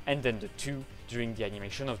 and then the 2 during the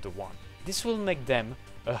animation of the 1. This will make them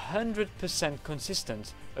 100%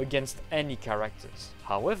 consistent against any characters.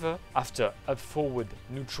 However, after up forward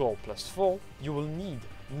neutral plus 4, you will need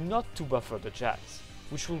not to buffer the jabs,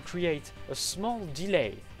 which will create a small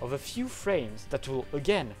delay of a few frames that will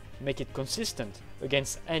again make it consistent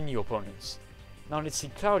against any opponents. Now let's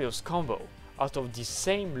see Claudio's combo out of these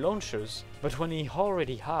same launchers, but when he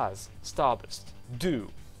already has Starburst. Do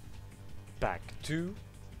back 2,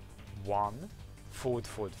 1, forward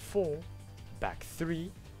 4, back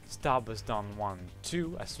 3, Starburst down 1,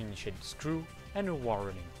 2 as to initiate the screw, and a wall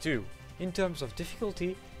running 2. In terms of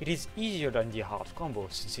difficulty, it is easier than the hard combo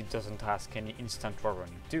since it doesn't ask any instant wall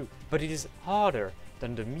running 2, but it is harder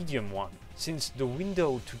than the medium one since the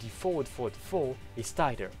window to the forward 4 is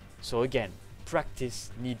tighter, so again,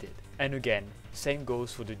 practice needed. And again, same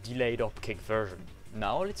goes for the delayed upkick version.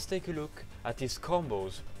 Now let's take a look at his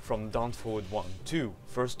combos from down forward 1, 2.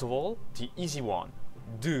 First of all, the easy one.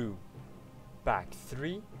 Do back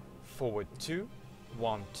 3, forward 2,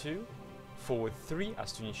 1, 2, forward 3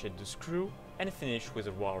 as to initiate the screw, and finish with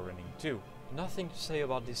a wall running 2. Nothing to say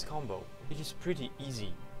about this combo, it is pretty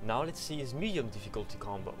easy. Now let's see his medium difficulty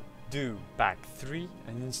combo. Do back 3,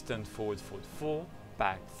 an instant forward 4,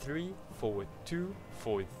 back 3, forward 2,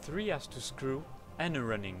 forward 3 as to screw, and a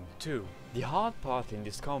running 2. The hard part in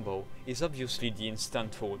this combo is obviously the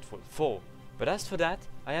instant forward 4, but as for that,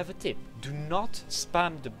 I have a tip. Do not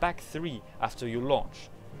spam the back 3 after you launch,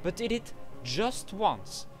 but hit it just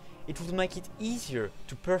once. It will make it easier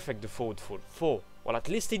to perfect the forward 4, well at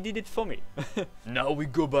least it did it for me. Now we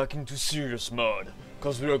go back into serious mode,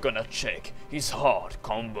 cause we're gonna check his hard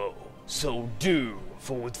combo. So do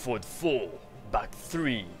forward 4, back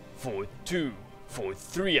 3, forward 2, forward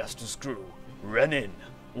 3 as to screw, run in,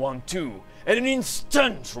 1, 2, and an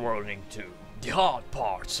instant wall running 2. The hard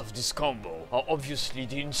parts of this combo are obviously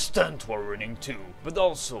the instant wall running 2, but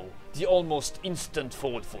also the almost instant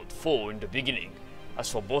forward 4 in the beginning. As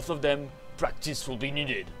for both of them, practice will be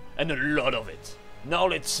needed, and a lot of it. Now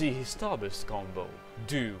let's see his Starburst combo.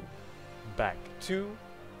 Do back 2,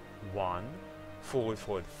 1, forward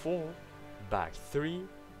 4, back 3,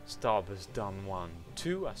 Starburst down 1,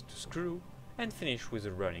 2 as to screw, and finish with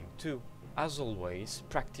a running 2. As always,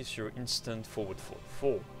 practice your instant forward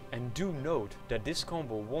 4. And do note that this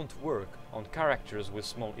combo won't work on characters with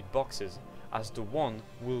small hitboxes, as the one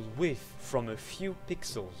will whiff from a few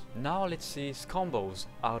pixels. Now let's see his combos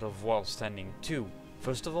out of while standing 2.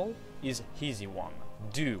 First of all, is easy one.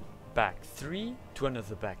 Do back 3 to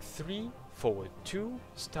another back 3, forward 2,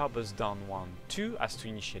 Starburst down 1, 2 as to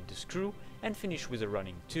initiate the screw, and finish with a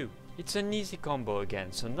running 2. It's an easy combo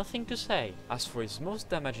again, so nothing to say. As for his most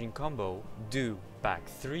damaging combo, do back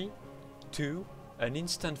 3, 2, an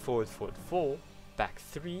instant forward 4, back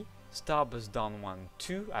 3, Starburst down 1,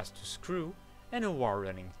 2 as to screw, and a wall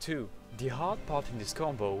running 2. The hard part in this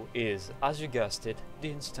combo is, as you guessed it, the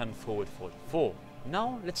instant forward 4.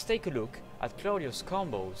 Now let's take a look at Claudio's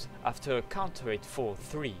combos after a counter hit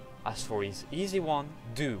 4-3. As for his easy one,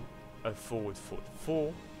 do a forward,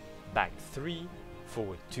 4, back 3,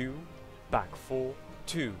 forward 2, back 4,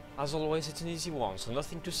 2. As always, it's an easy one, so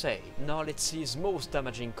nothing to say. Now let's see his most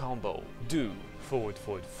damaging combo. Do forward,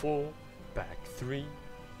 4, back 3,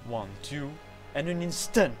 1, 2, and an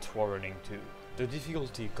instant while running 2. The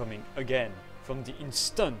difficulty coming again from the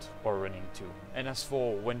instant while running 2. And as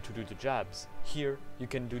for when to do the jabs, here you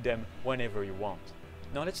can do them whenever you want.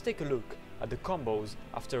 Now let's take a look at the combos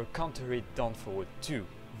after a counter hit down forward 2.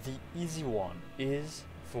 The easy one is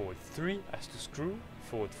forward 3 as to screw,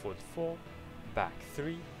 forward 4, back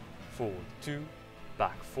 3, forward 2,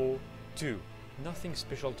 back 4, 2. Nothing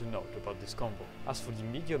special to note about this combo. As for the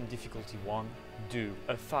medium difficulty one, do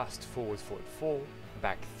a fast forward 4,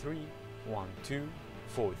 back 3, 1, 2,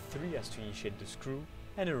 forward 3 as to initiate the screw,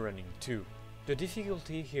 and a running 2. The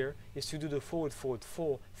difficulty here is to do the forward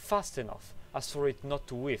 4 fast enough as for it not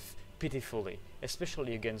to whiff pitifully,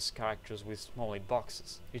 especially against characters with small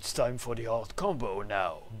hitboxes. It's time for the hard combo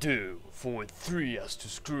now. Do forward 3 as to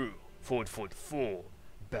screw, forward 4,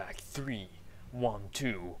 back 3, 1,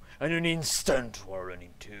 2, and an instant while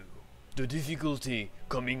running 2. The difficulty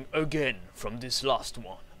coming again from this last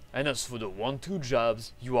one. And as for the 1-2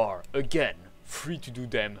 jabs, you are again free to do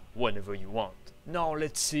them whenever you want. Now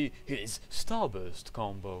let's see his Starburst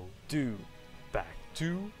combo. Do back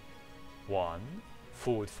 2, 1,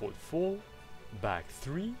 forward 4, back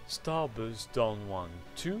 3, Starburst down 1,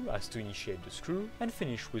 2 as to initiate the screw, and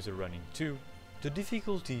finish with a running 2. The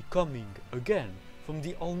difficulty coming again from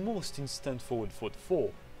the almost instant forward 4.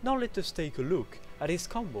 Now let us take a look at his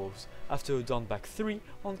combos after a down back 3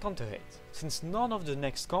 on counter hit. Since none of the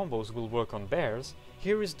next combos will work on bears,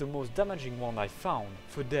 here is the most damaging one I found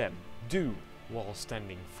for them. Do wall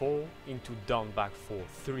standing 4 into down back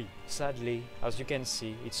 4-3. Sadly, as you can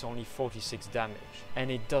see, it's only 46 damage and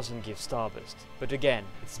it doesn't give Starburst, but again,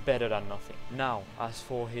 it's better than nothing. Now, as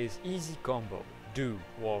for his easy combo, do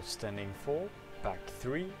wall standing 4, back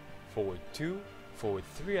 3, forward 2, forward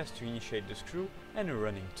 3 as to initiate the screw, and a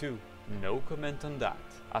running 2. No comment on that.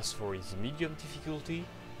 As for his medium difficulty,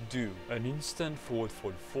 do an instant forward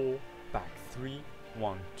 4, back 3,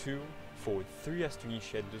 1, 2, forward 3 as to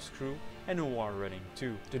initiate the screw, and a 1 running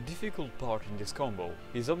 2. The difficult part in this combo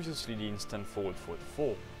is obviously the instant forward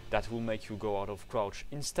 4. That will make you go out of crouch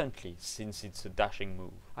instantly since it's a dashing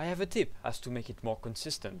move. I have a tip as to make it more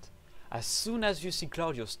consistent. As soon as you see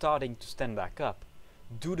Claudio starting to stand back up,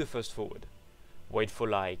 do the first forward. Wait for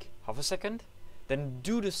like half a second, then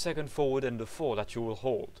do the second forward and the 4 that you will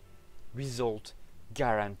hold. Result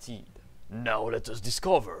guaranteed. Now let us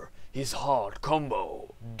discover his hard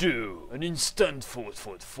combo. Do an instant forward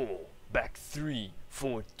 4, back 3,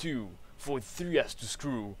 forward 2, forward 3 as to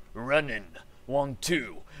screw, running 1,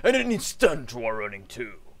 2, and an instant while running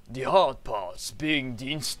 2. The hard parts being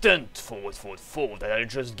the instant forward 4 that I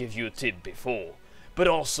just gave you a tip before, but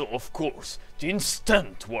also of course the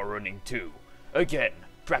instant while running 2. Again,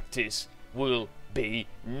 practice will be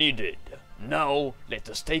needed. Now let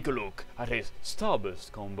us take a look at his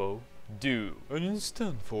Starburst combo. Do an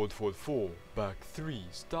instant forward 4, back 3,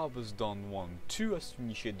 Starburst down 1, 2 as to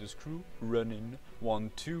initiate the screw, running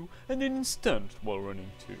 1, 2, and an instant while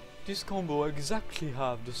running 2. This combo exactly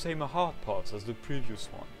have the same hard parts as the previous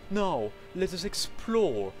one. Now let us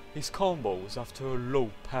explore his combos after a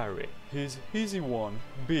low parry. His easy one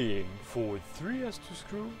being forward 3 as to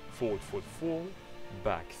screw, forward 4,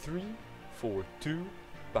 back 3, forward 2,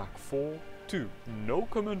 back 4, 2. No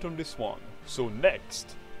comment on this one. So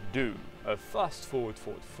next, do a fast forward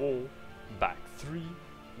 4, back 3,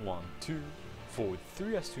 1, 2, forward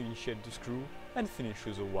 3 as to initiate the screw, and finish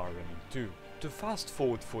with a 1 running 2. The fast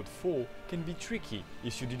forward 4 can be tricky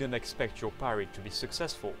if you didn't expect your parry to be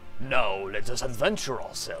successful. Now let us adventure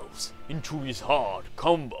ourselves into his hard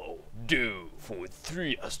combo. Do forward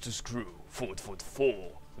 3 as to screw, forward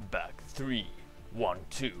 4, back 3, 1,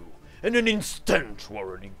 2, and an instant while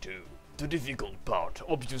running 2. The difficult part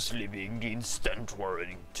obviously being the instant while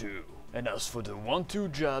running 2. And as for the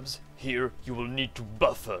 1-2 jabs, here you will need to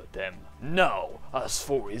buffer them. Now, as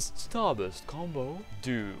for his Starburst combo,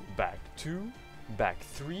 do back 2, back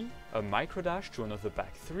 3, a micro dash to another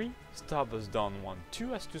back 3, Starburst down 1,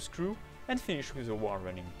 2 as to screw, and finish with a 1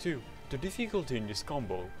 running 2. The difficulty in this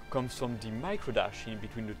combo comes from the micro dash in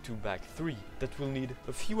between the 2 back 3 that will need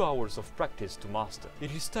a few hours of practice to master.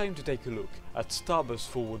 It is time to take a look at Starburst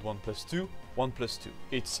forward 1+2, 1+2.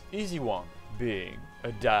 Its easy one being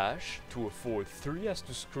a dash to a forward 3 as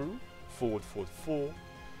to screw, forward 4,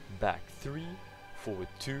 back 3, forward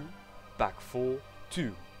 2, back 4,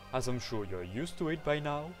 2. As I'm sure you're used to it by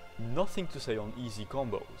now, nothing to say on easy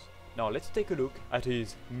combos. Now let's take a look at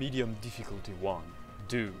his medium difficulty one.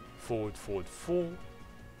 Do forward 4,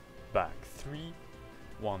 back 3,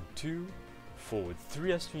 1, 2, forward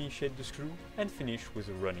 3 as to initiate the screw, and finish with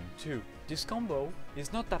a running 2. This combo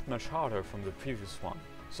is not that much harder from the previous one,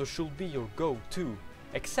 so should be your go-to,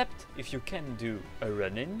 except if you can do a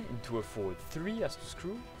run-in into a forward 3 as to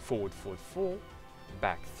screw, forward 4,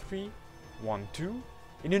 back 3, 1, 2,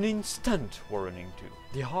 in an instant while running 2.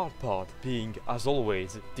 The hard part being, as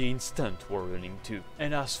always, the instant while running 2.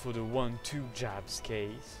 And as for the 1-2 jabs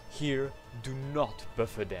case, here do not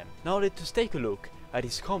buffer them. Now let us take a look at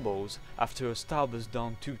his combos after a Starburst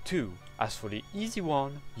down 2-2. As for the easy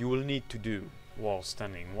one, you will need to do wall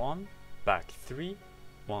standing 1, back 3,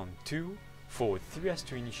 1, 2, forward 3 as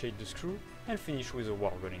to initiate the screw, and finish with a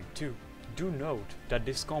wall running 2. Do note that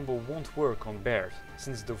this combo won't work on bears,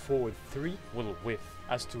 since the forward 3 will whiff.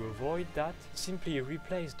 As to avoid that, simply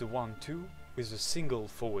replace the 1-2 with a single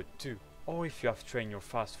forward 2. Or if you have trained your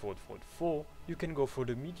fast forward 4, you can go for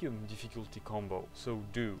the medium difficulty combo. So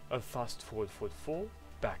do a fast forward 4,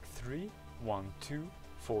 back 3, 1, 2,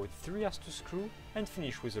 forward 3 as to screw, and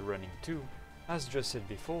finish with a running 2. As just said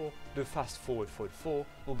before, the fast forward 4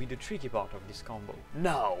 will be the tricky part of this combo.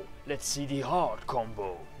 Now, let's see the hard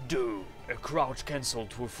combo. Do a crouch cancel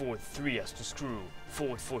to a forward 3 as to screw,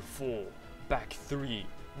 forward 4, back 3,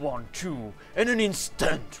 1, 2, and an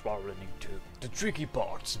instant while running 2. The tricky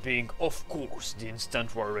parts being, of course, the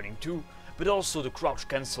instant while running 2, but also the crouch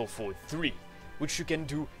cancel forward 3, which you can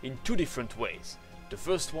do in two different ways. The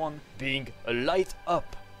first one being a light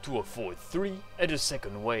up to a forward 3, and the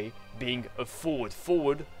second way being a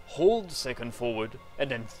forward, hold second forward, and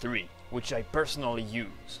then 3, which I personally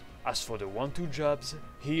use. As for the 1-2 jabs,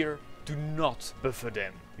 here do not buffer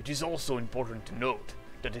them. It is also important to note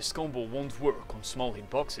that this combo won't work on small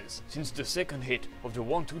hitboxes, since the second hit of the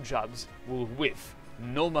 1-2 jabs will whiff,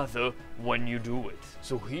 no matter when you do it.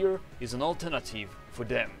 So here is an alternative for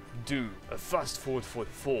them. Do a fast forward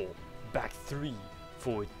 4, back 3,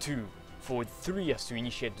 forward 2, forward 3 as to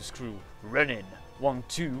initiate the screw, run in, 1,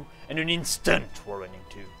 2, and an instant while running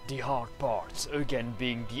 2. The hard parts again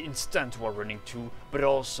being the instant while running 2, but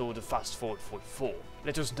also the fast forward 4.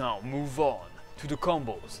 Let us now move on to the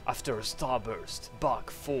combos after a Starburst,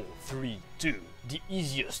 back 4, 3, 2. The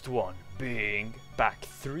easiest one being back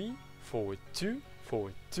 3, forward 2,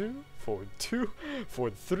 forward 2, forward 2,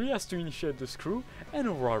 forward 3 as to initiate the screw, and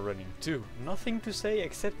a while running 2. Nothing to say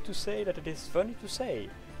except to say that it is funny to say.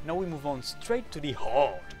 Now we move on straight to the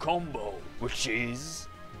hard combo, which is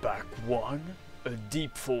back 1, a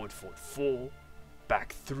deep forward 4,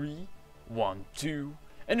 back 3, 1, 2,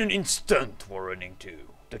 and an instant while running 2.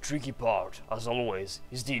 The tricky part, as always,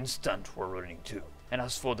 is the instant while running 2. And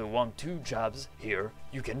as for the 1-2 jabs, here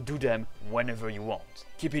you can do them whenever you want.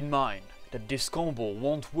 Keep in mind that this combo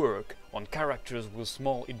won't work on characters with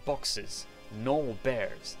small hitboxes, nor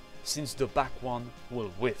bears, since the back one will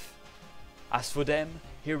whiff. As for them,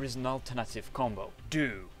 here is an alternative combo.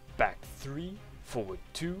 Do back 3, forward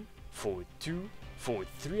 2, forward 2, forward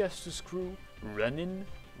 3 as to screw, run in,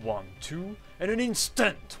 1, 2, and an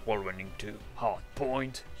instant while running 2. Hard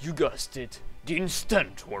point, you guessed it, the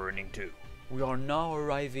instant while running 2. We are now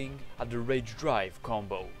arriving at the rage drive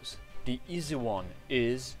combos. The easy one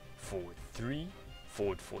is forward 3,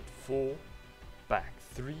 forward 4, back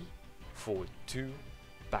 3, forward 2,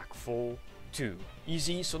 back 4, 2.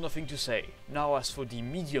 Easy, so nothing to say. Now as for the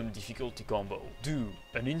medium difficulty combo, do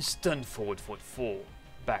an instant forward 4,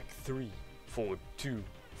 back 3, forward 2,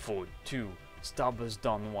 forward 2, Starburst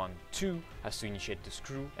down 1, 2 as to initiate the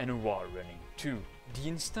screw, and a while running 2. The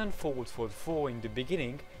instant forward 4 in the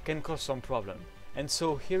beginning can cause some problem, and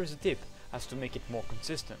so here is a tip as to make it more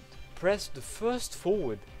consistent. Press the first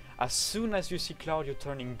forward as soon as you see Claudio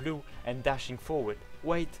turning blue and dashing forward.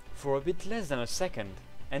 Wait for a bit less than a second,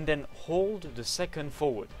 and then hold the second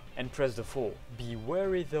forward and press the 4. Be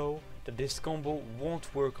wary though that this combo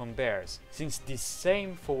won't work on bears, since this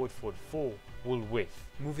same forward 4 will whiff.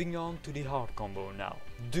 Moving on to the hard combo now.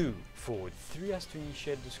 Do forward 3 as to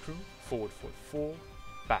initiate the screw, forward 4,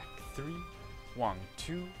 back 3, 1,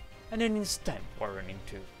 2, and an instant while running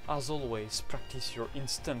 2. As always, practice your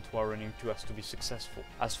instant while running 2 as to be successful.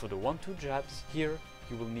 As for the 1-2 jabs, here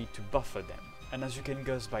you will need to buffer them. And as you can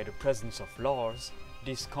guess by the presence of Lars,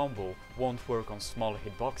 this combo won't work on small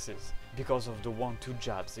hitboxes because of the 1-2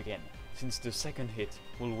 jabs again, since the second hit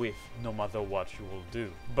will whiff no matter what you will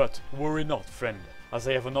do. But worry not, friend, as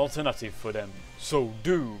I have an alternative for them. So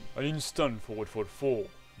do an instant forward 4,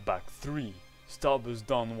 back 3, Starburst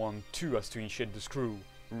down 1, 2 as to initiate the screw,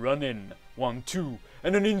 run in, 1, 2,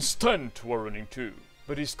 and an instant while running 2.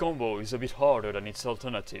 But this combo is a bit harder than its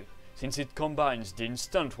alternative, since it combines the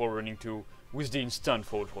instant while running 2 with the instant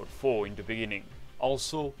forward 4 in the beginning.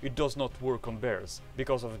 Also, it does not work on bears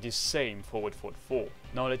because of this same forward 4.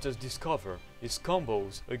 Now let us discover his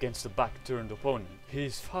combos against a back-turned opponent.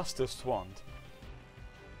 His fastest one: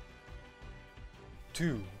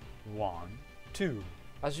 2, 1, 2.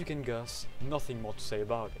 As you can guess, nothing more to say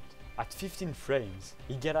about it. At 15 frames,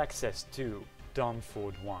 he get access to down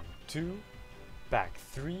forward 1, 2, back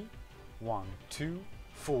 3, 1, 2,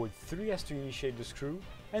 forward 3 as to initiate the screw,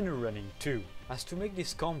 and a running 2. As to make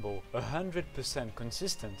this combo 100%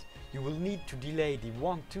 consistent, you will need to delay the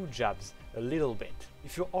 1-2 jabs a little bit.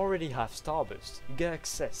 If you already have Starburst, you get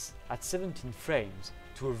access at 17 frames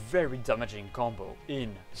to a very damaging combo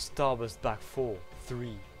in Starburst back 4,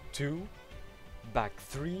 3, 2, back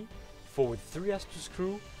 3, forward 3 as to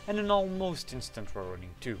screw, and an almost instant running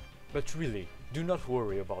 2. But really, do not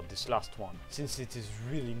worry about this last one, since it is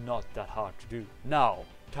really not that hard to do. Now,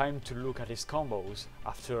 time to look at his combos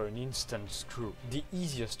after an instant screw. The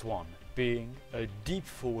easiest one being a deep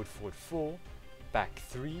forward 4, back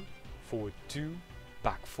 3, forward 2,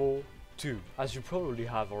 back 4, 2. As you probably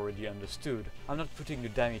have already understood, I'm not putting the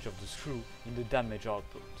damage of the screw in the damage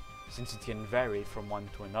output, since it can vary from one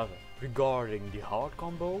to another. Regarding the hard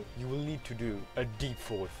combo, you will need to do a deep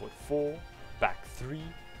forward 4, back 3,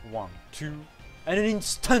 1, 2, and an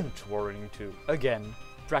instant while running 2. Again,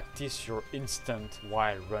 practice your instant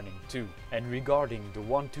while running 2. And regarding the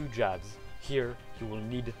 1-2 jabs, here you will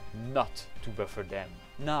need not to buffer them.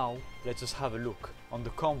 Now, let us have a look on the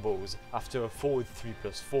combos after a forward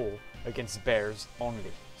 3+4 against bears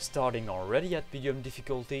only. Starting already at medium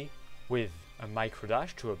difficulty with a micro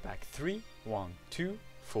dash to a back 3, 1, 2,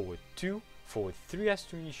 forward 2, forward 3 as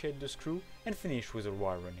to initiate the screw, and finish with a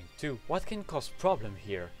while running 2. What can cause problem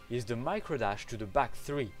here is the micro dash to the back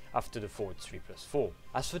 3 after the forward 3+4.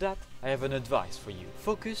 As for that, I have an advice for you.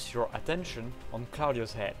 Focus your attention on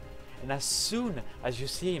Claudio's head, and as soon as you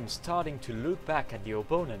see him starting to look back at the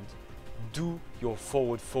opponent, do your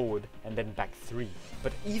forward and then back 3.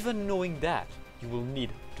 But even knowing that, you will need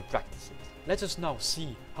to practice it. Let us now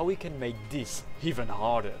see how we can make this even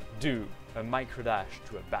harder. Do a micro dash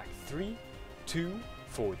to a back 3, 2,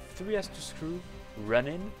 forward 3 as to screw, run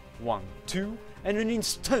in, 1, 2, and an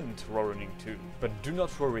instant running 2. But do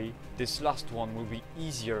not worry, this last one will be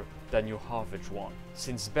easier than your average one,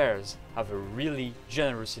 since bears have a really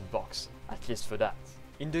generous hitbox, at least for that.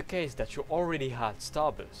 In the case that you already had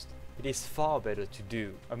Starburst, it is far better to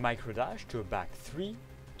do a micro dash to a back 3,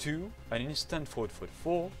 2, an instant forward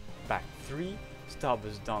 4, back 3,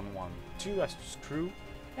 Starburst down 1, 2 as to screw,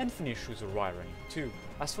 and finish with a right running 2.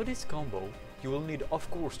 As for this combo, you will need of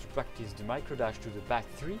course to practice the micro dash to the back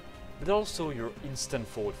 3, but also your instant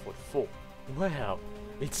forward 4. Well,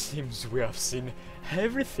 it seems we have seen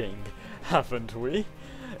everything, haven't we?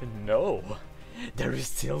 No, there is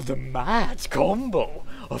still the mad combo,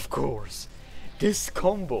 of course. This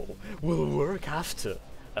combo will work after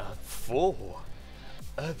up 4,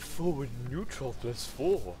 up forward neutral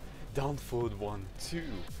 +4, down forward 1, 2,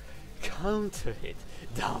 counter hit,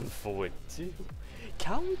 down forward 2,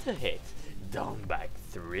 counter hit, down back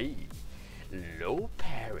 3, low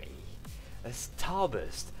parry, a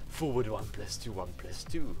Starburst, forward 1+2,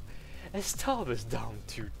 1+2, a Starburst down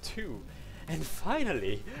 2, 2, and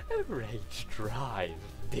finally a rage drive.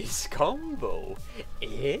 This combo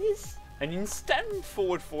is an instant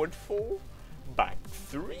forward 4, back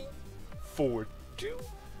 3, forward 2,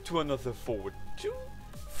 to another forward 2,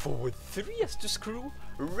 forward 3 as to screw,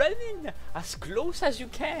 run in as close as you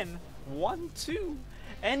can, 1, 2,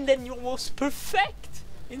 and then you're almost perfect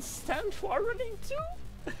instant while running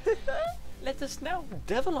 2. Let us now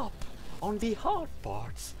develop on the hard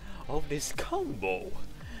parts of this combo,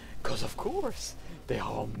 cause of course there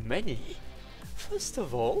are many. First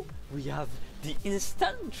of all, we have the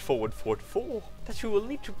instant forward 4 that you will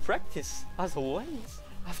need to practice as always.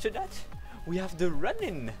 After that, we have the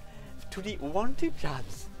run-in to the 1-2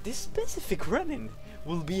 jabs. This specific run-in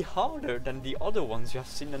will be harder than the other ones you have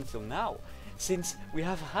seen until now, since we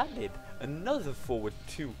have added another forward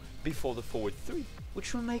 2 before the forward 3,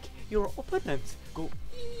 which will make your opponent go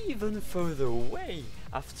even further away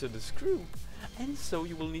after the screw, and so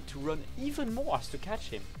you will need to run even more as to catch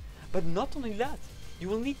him. But not only that, you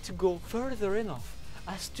will need to go further enough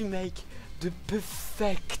as to make the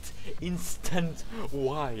perfect instant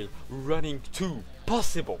while running 2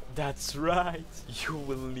 possible. That's right, you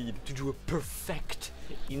will need to do a perfect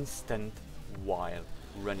instant while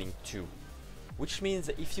running 2. Which means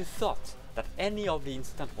that if you thought that any of the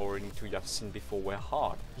instant while running 2 you have seen before were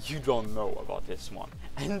hard, you don't know about this one.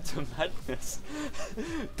 And the madness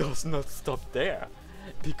does not stop there,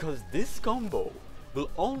 because this combo will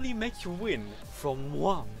only make you win from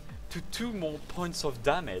 1 to 2 more points of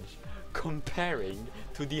damage comparing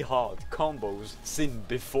to the hard combos seen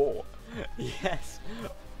before. Yes,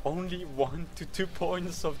 only 1 to 2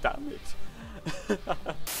 points of damage.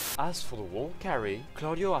 As for the wall carry,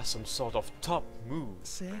 Claudio has some sort of top move.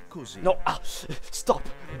 Se è così. No, stop!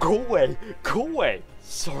 Go away! Go away!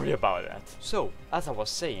 Sorry about that. So, as I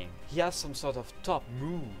was saying, he has some sort of top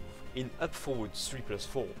move in up forward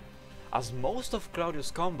 3+4. As most of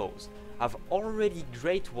Claudio's combos have already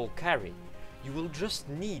great wall carry, you will just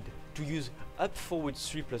need to use up forward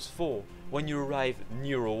 3+4 when you arrive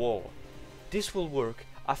near a wall. This will work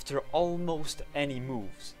after almost any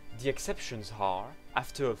moves. The exceptions are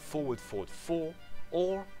after a forward 4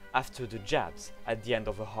 or after the jabs at the end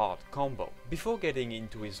of a hard combo. Before getting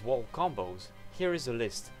into his wall combos, here is a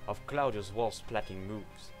list of Claudio's wall splatting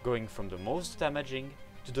moves, going from the most damaging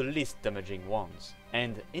to the least damaging ones.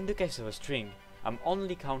 And in the case of a string, I'm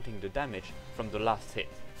only counting the damage from the last hit.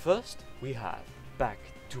 First, we have back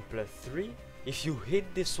 2+3. If you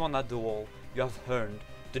hit this one at the wall, you have earned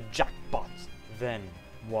the jackpot. Then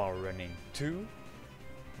wall running 2,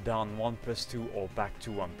 down 1+2 or back to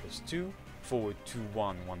 1+2, forward 2,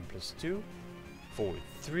 1, 1+2, forward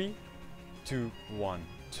 3, 2, 1,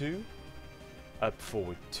 2, up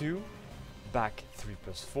forward 2, back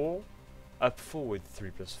 3+4, up forward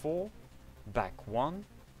 3+4, back 1,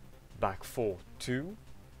 back 4, 2,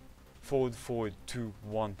 forward 2,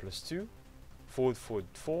 1+2, forward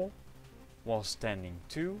 4, while standing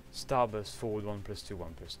 2, starburst forward 1+2,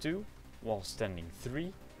 1+2, while standing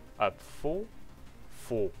 3, up 4,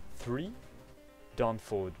 4, 3, down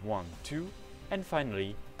forward 1, 2, and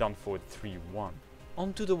finally down forward 3, 1.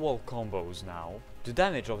 Onto the wall combos now. The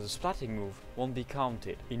damage of the splatting move won't be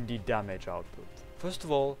counted in the damage output. First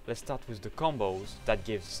of all, let's start with the combos that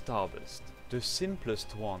give Starburst. The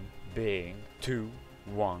simplest one being 2,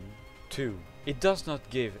 1, 2. It does not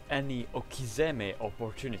give any Okizeme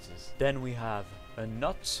opportunities. Then we have a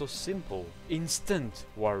not so simple instant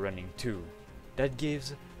while running 2 that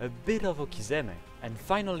gives a bit of Okizeme. And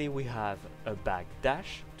finally we have a back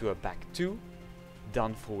dash to a back 2,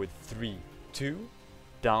 down forward 3, 2,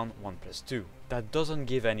 down 1+2. That doesn't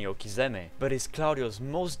give any Okizeme, but is Claudio's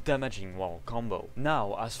most damaging wall combo.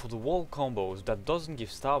 Now, as for the wall combos that doesn't give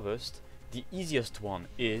Starburst, the easiest one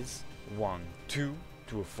is 1, 2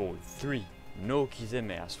 to a forward 3. No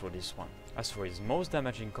Okizeme as for this one. As for his most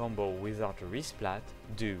damaging combo without a resplat,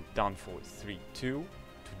 do down forward 3, 2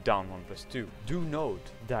 to down 1+2. Do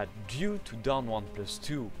note that due to down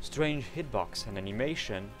 1+2 strange hitbox and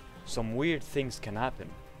animation, some weird things can happen,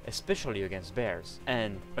 especially against bears.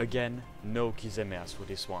 And again, no Okizeme as for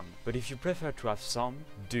this one. But if you prefer to have some,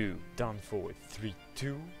 do down forward 3,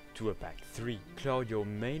 2 to a back 3. Claudio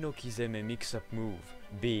main Okizeme mix-up move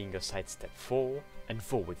being a sidestep 4 and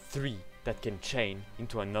forward 3 that can chain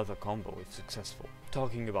into another combo if successful.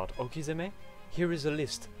 Talking about Okizeme, here is a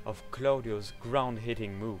list of Claudio's ground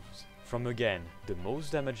hitting moves, from again the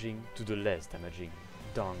most damaging to the less damaging.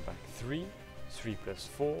 Down back 3,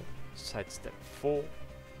 3+4, sidestep 4,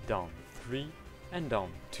 down 3 and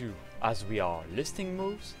down 2. As we are listing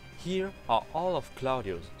moves, here are all of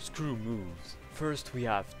Claudio's screw moves. First we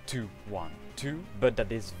have 2, 1, 2, but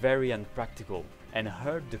that is very unpractical and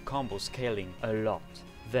hurt the combo scaling a lot.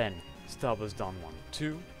 Then Starburst down 1,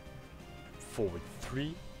 2, forward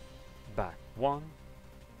 3, back 1,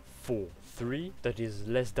 4, 3, that is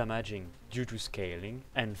less damaging due to scaling,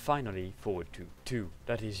 and finally forward 2, 2,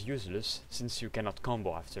 that is useless since you cannot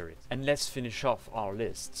combo after it. And let's finish off our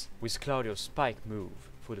lists with Claudio's spike move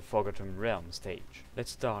for the Forgotten Realm stage.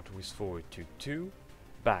 Let's start with forward 2, 2,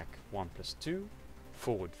 back 1+2,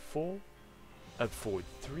 forward 4, up forward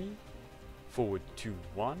 3, forward 2,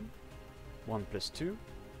 1, 1+2,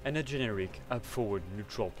 and a generic up forward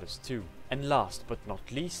neutral +2. And last but not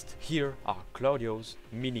least, here are Claudio's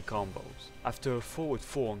mini combos. After a forward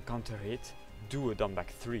 4 on counter hit, do a down back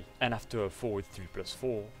 3, and after a forward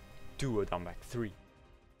 3+4, do a down back 3.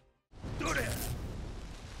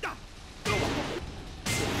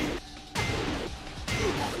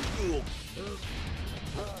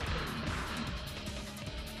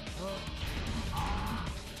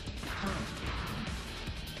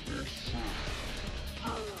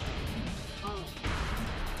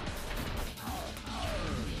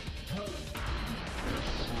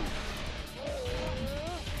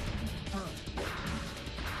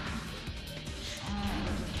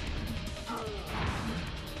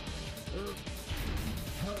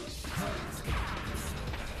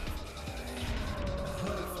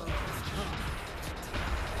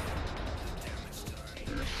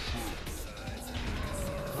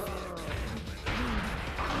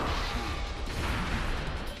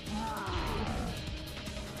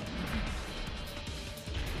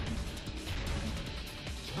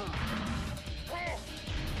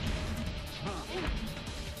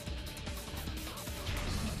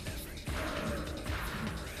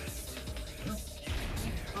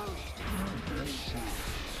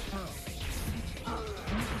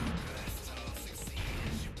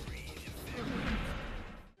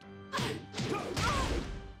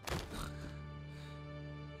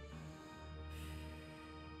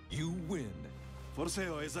 You win. Forse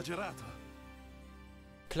ho esagerato.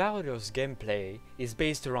 Claudio's gameplay is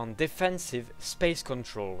based around defensive space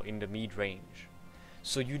control in the mid-range,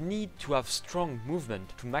 so you need to have strong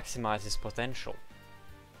movement to maximize his potential.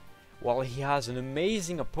 While he has an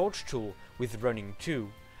amazing approach tool with running 2,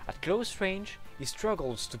 at close range he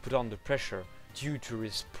struggles to put on the pressure due to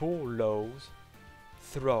his poor lows,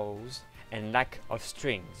 throws and lack of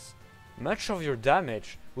strings. Much of your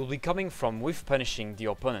damage will be coming from whiff punishing the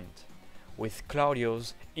opponent, with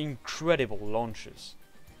Claudio's incredible launches.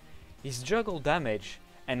 His juggle damage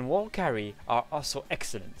and wall carry are also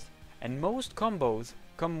excellent, and most combos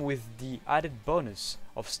come with the added bonus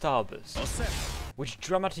of Starburst, which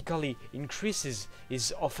dramatically increases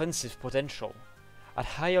his offensive potential. At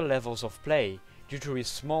higher levels of play, due to his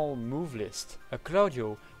small move list, a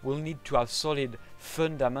Claudio will need to have solid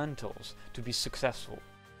fundamentals to be successful.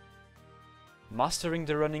 Mastering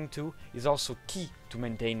the running 2 is also key to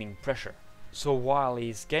maintaining pressure, so while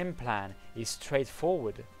his game plan is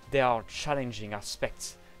straightforward, there are challenging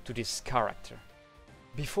aspects to this character.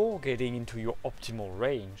 Before getting into your optimal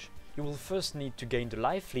range, you will first need to gain the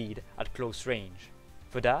life lead at close range.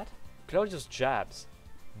 For that, Claudio's jabs,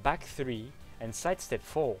 back 3 and sidestep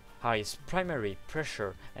 4 are his primary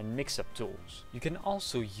pressure and mix-up tools. You can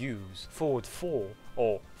also use forward 4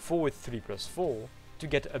 or forward 3+4 to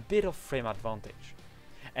get a bit of frame advantage,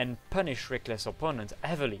 and punish reckless opponents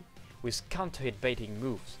heavily with counter-hit baiting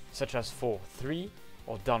moves such as forward 3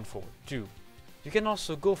 or down forward 2. You can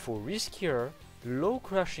also go for riskier, low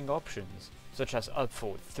crushing options such as up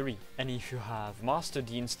forward 3. And if you have mastered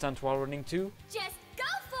the instant while running 2, Just go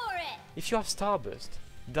for it! if you have Starburst,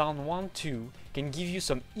 down 1-2 can give you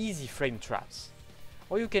some easy frame traps,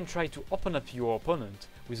 or you can try to open up your opponent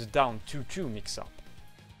with a down 2-2 mix-up.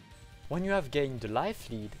 When you have gained the life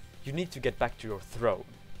lead, you need to get back to your throne,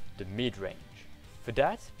 the mid-range. For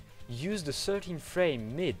that, use the 13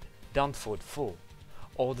 frame mid down forward 4,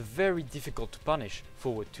 or the very difficult to punish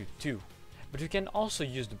forward 2-2, but you can also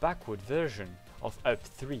use the backward version of up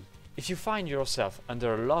 3. If you find yourself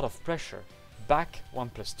under a lot of pressure, back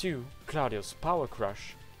 1+2, Claudio's Power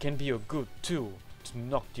Crush can be a good tool to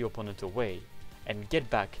knock the opponent away and get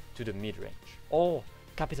back to the mid-range, or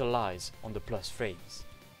capitalize on the plus frames.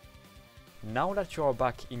 Now that you are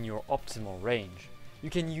back in your optimal range, you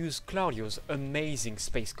can use Claudio's amazing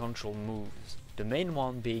space control moves, the main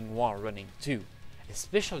one being wall running 2,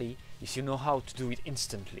 especially if you know how to do it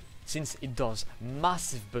instantly, since it does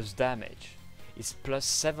massive burst damage, is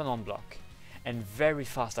 +7 on block, and very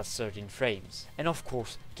fast at 13 frames, and of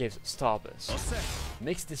course gives Starburst.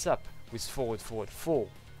 Mix this up with forward 4,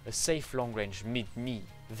 a safe long range mid knee,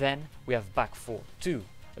 then we have back 4-2,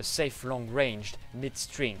 a safe long ranged mid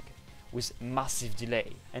string, with massive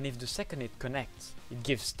delay, and if the second hit connects, it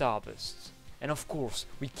gives Starbursts. And of course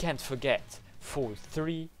we can't forget forward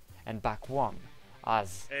 3 and back 1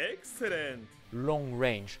 as Excellent. long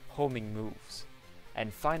range homing moves.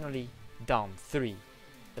 And finally down 3,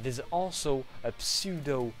 that is also a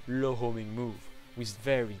pseudo low homing move with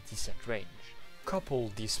very decent range.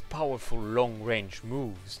 Couple these powerful long range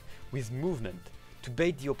moves with movement to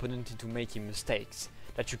bait the opponent into making mistakes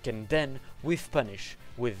that you can then whiff punish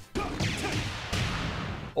with,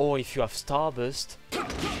 or if you have Starburst,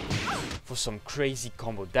 for some crazy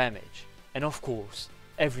combo damage. And of course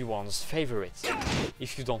everyone's favorite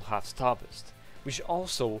if you don't have Starburst, which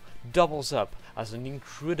also doubles up as an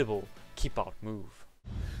incredible keep out move.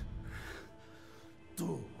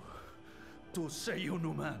 Tu sei un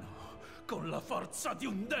umano con la forza di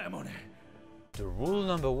un demone. The rule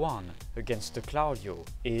number 1 against the Claudio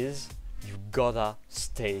is you gotta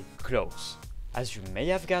stay close. As you may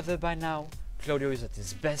have gathered by now, Claudio is at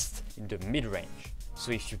his best in the mid-range,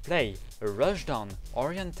 so if you play a rushdown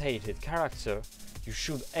orientated character, you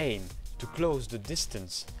should aim to close the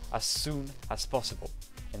distance as soon as possible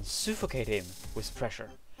and suffocate him with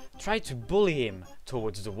pressure. Try to bully him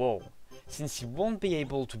towards the wall, since he won't be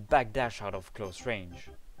able to backdash out of close range.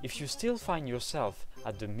 If you still find yourself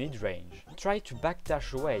at the mid-range, try to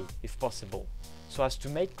backdash away if possible, so as to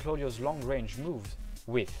make Claudio's long-range moves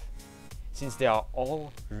whiff, since they are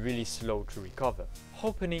all really slow to recover,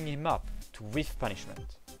 opening him up to whiff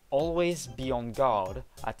punishment. Always be on guard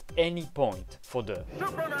at any point for the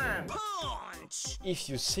Superman Punch! If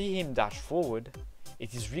you see him dash forward,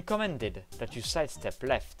 it is recommended that you sidestep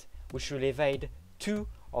left, which will evade 2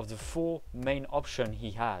 of the 4 main options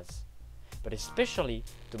he has, but especially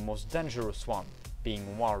the most dangerous one,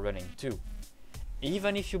 being wall running 2.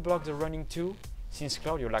 Even if you block the running 2, since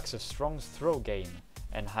Claudio lacks a strong throw game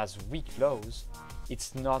and has weak lows,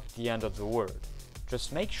 it's not the end of the world.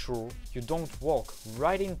 just make sure you don't walk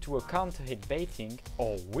right into a counter hit baiting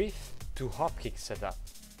or whiff to hop kick setup.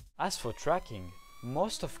 As for tracking,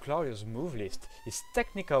 most of Claudio's move list is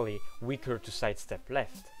technically weaker to sidestep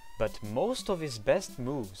left, but most of his best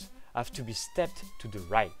moves have to be stepped to the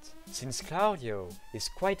right. Since Claudio is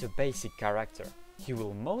quite a basic character, he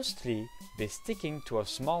will mostly be sticking to a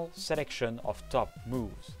small selection of top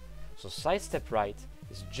moves, so sidestep right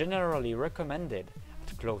is generally recommended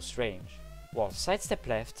at close range, while sidestep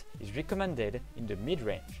left is recommended in the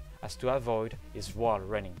mid-range, as to avoid his wall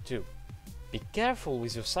running too. Be careful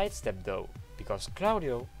with your sidestep though, because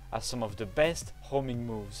Claudio has some of the best homing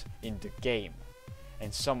moves in the game,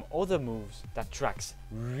 and some other moves that tracks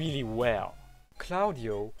really well.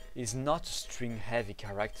 Claudio is not a string heavy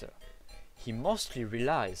character. He mostly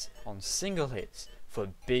relies on single hits for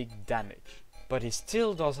big damage, but he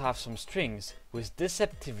still does have some strings with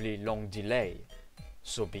deceptively long delay,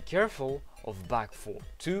 so be careful of back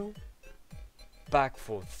 4-2, back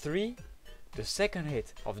 4-3. The second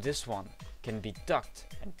hit of this one can be ducked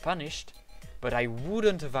and punished, but I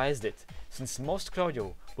wouldn't advise it, since most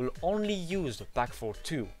Claudio will only use back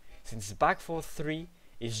 4-2, since back 4-3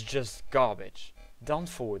 is just garbage. Down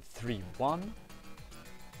forward 3-1,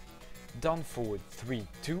 down forward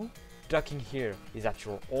 3-2, ducking here is at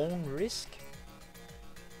your own risk,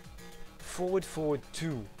 forward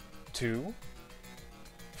 2-2,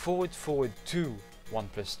 forward 2,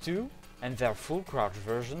 1+2, and their full crouch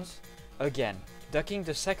versions. Again, ducking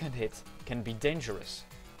the second hit can be dangerous,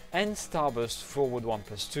 and Starburst forward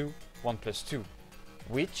 1+2, 1+2,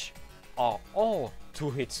 which are all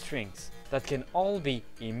 2-hit strings that can all be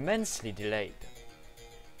immensely delayed.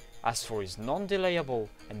 As for his non-delayable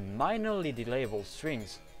and minorly delayable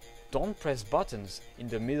strings, don't press buttons in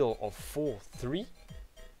the middle of 4-3,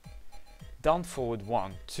 down forward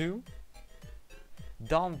 1-2,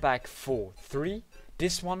 down back 4-3,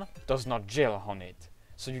 this one does not gel on it,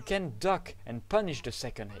 so you can duck and punish the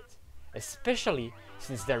second hit, especially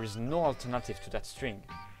since there is no alternative to that string.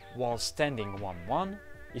 While standing 1-1,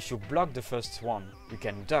 if you block the first one, you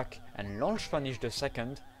can duck and launch punish the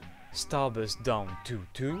second. Starburst down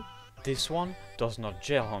 2-2, this one does not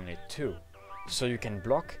gel on it too, so you can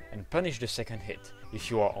block and punish the second hit if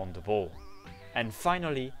you are on the ball. And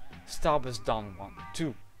finally, Starburst down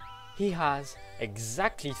 1-2. He has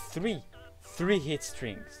exactly three 3-hit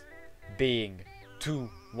strings, being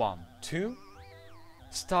 2-1-2,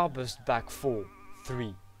 Starburst back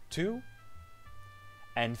 4-3-2,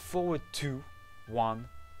 and forward 2-1,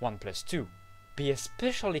 1+2. Be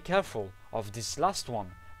especially careful of this last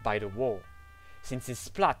one by the wall, since it's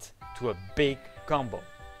flat to a big combo.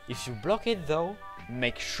 If you block it though,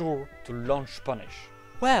 make sure to launch punish.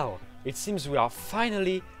 Well, it seems we are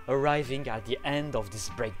finally arriving at the end of this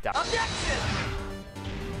breakdown. Objection!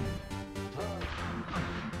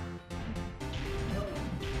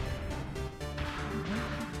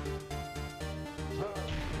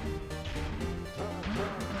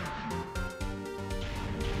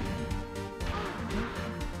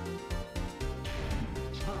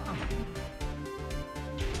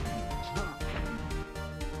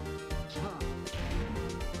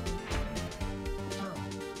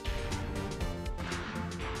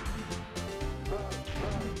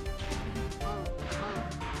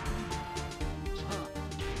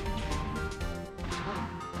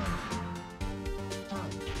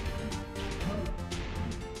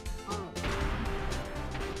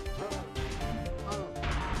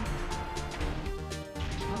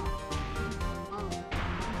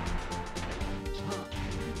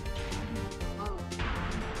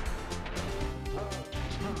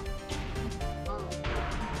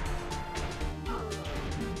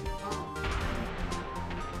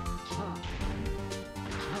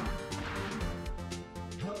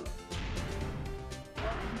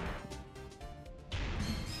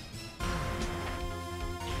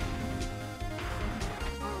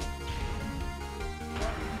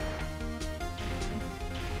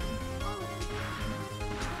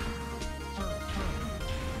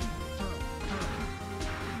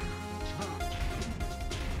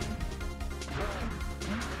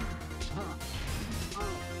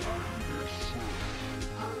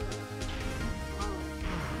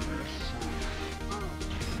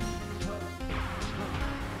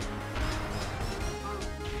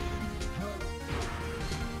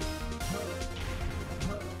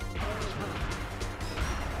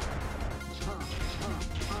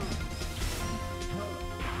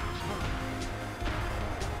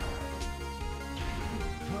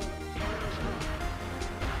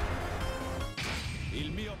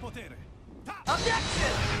 potere.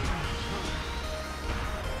 Objection!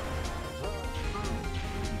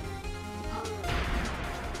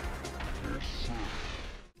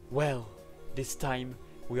 Well, this time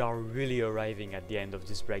we are really arriving at the end of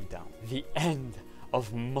this breakdown. The end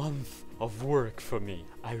of months of work for me.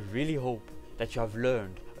 I really hope that you have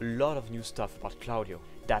learned a lot of new stuff about Claudio,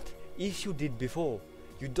 that if you did before,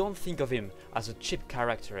 you don't think of him as a cheap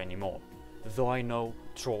character anymore, though I know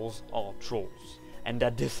trolls are trolls, and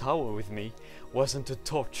that this hour with me wasn't a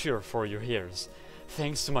torture for your ears,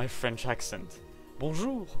 thanks to my French accent.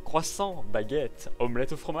 Bonjour, croissant, baguette,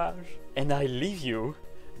 omelette au fromage. And I leave you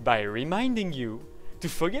by reminding you to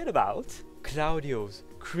forget about Claudio's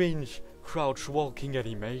cringe crouch walking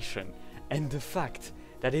animation and the fact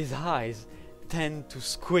that his eyes tend to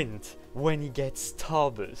squint when he gets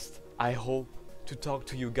Starburst. I hope to talk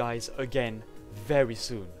to you guys again very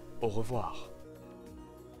soon. Au revoir.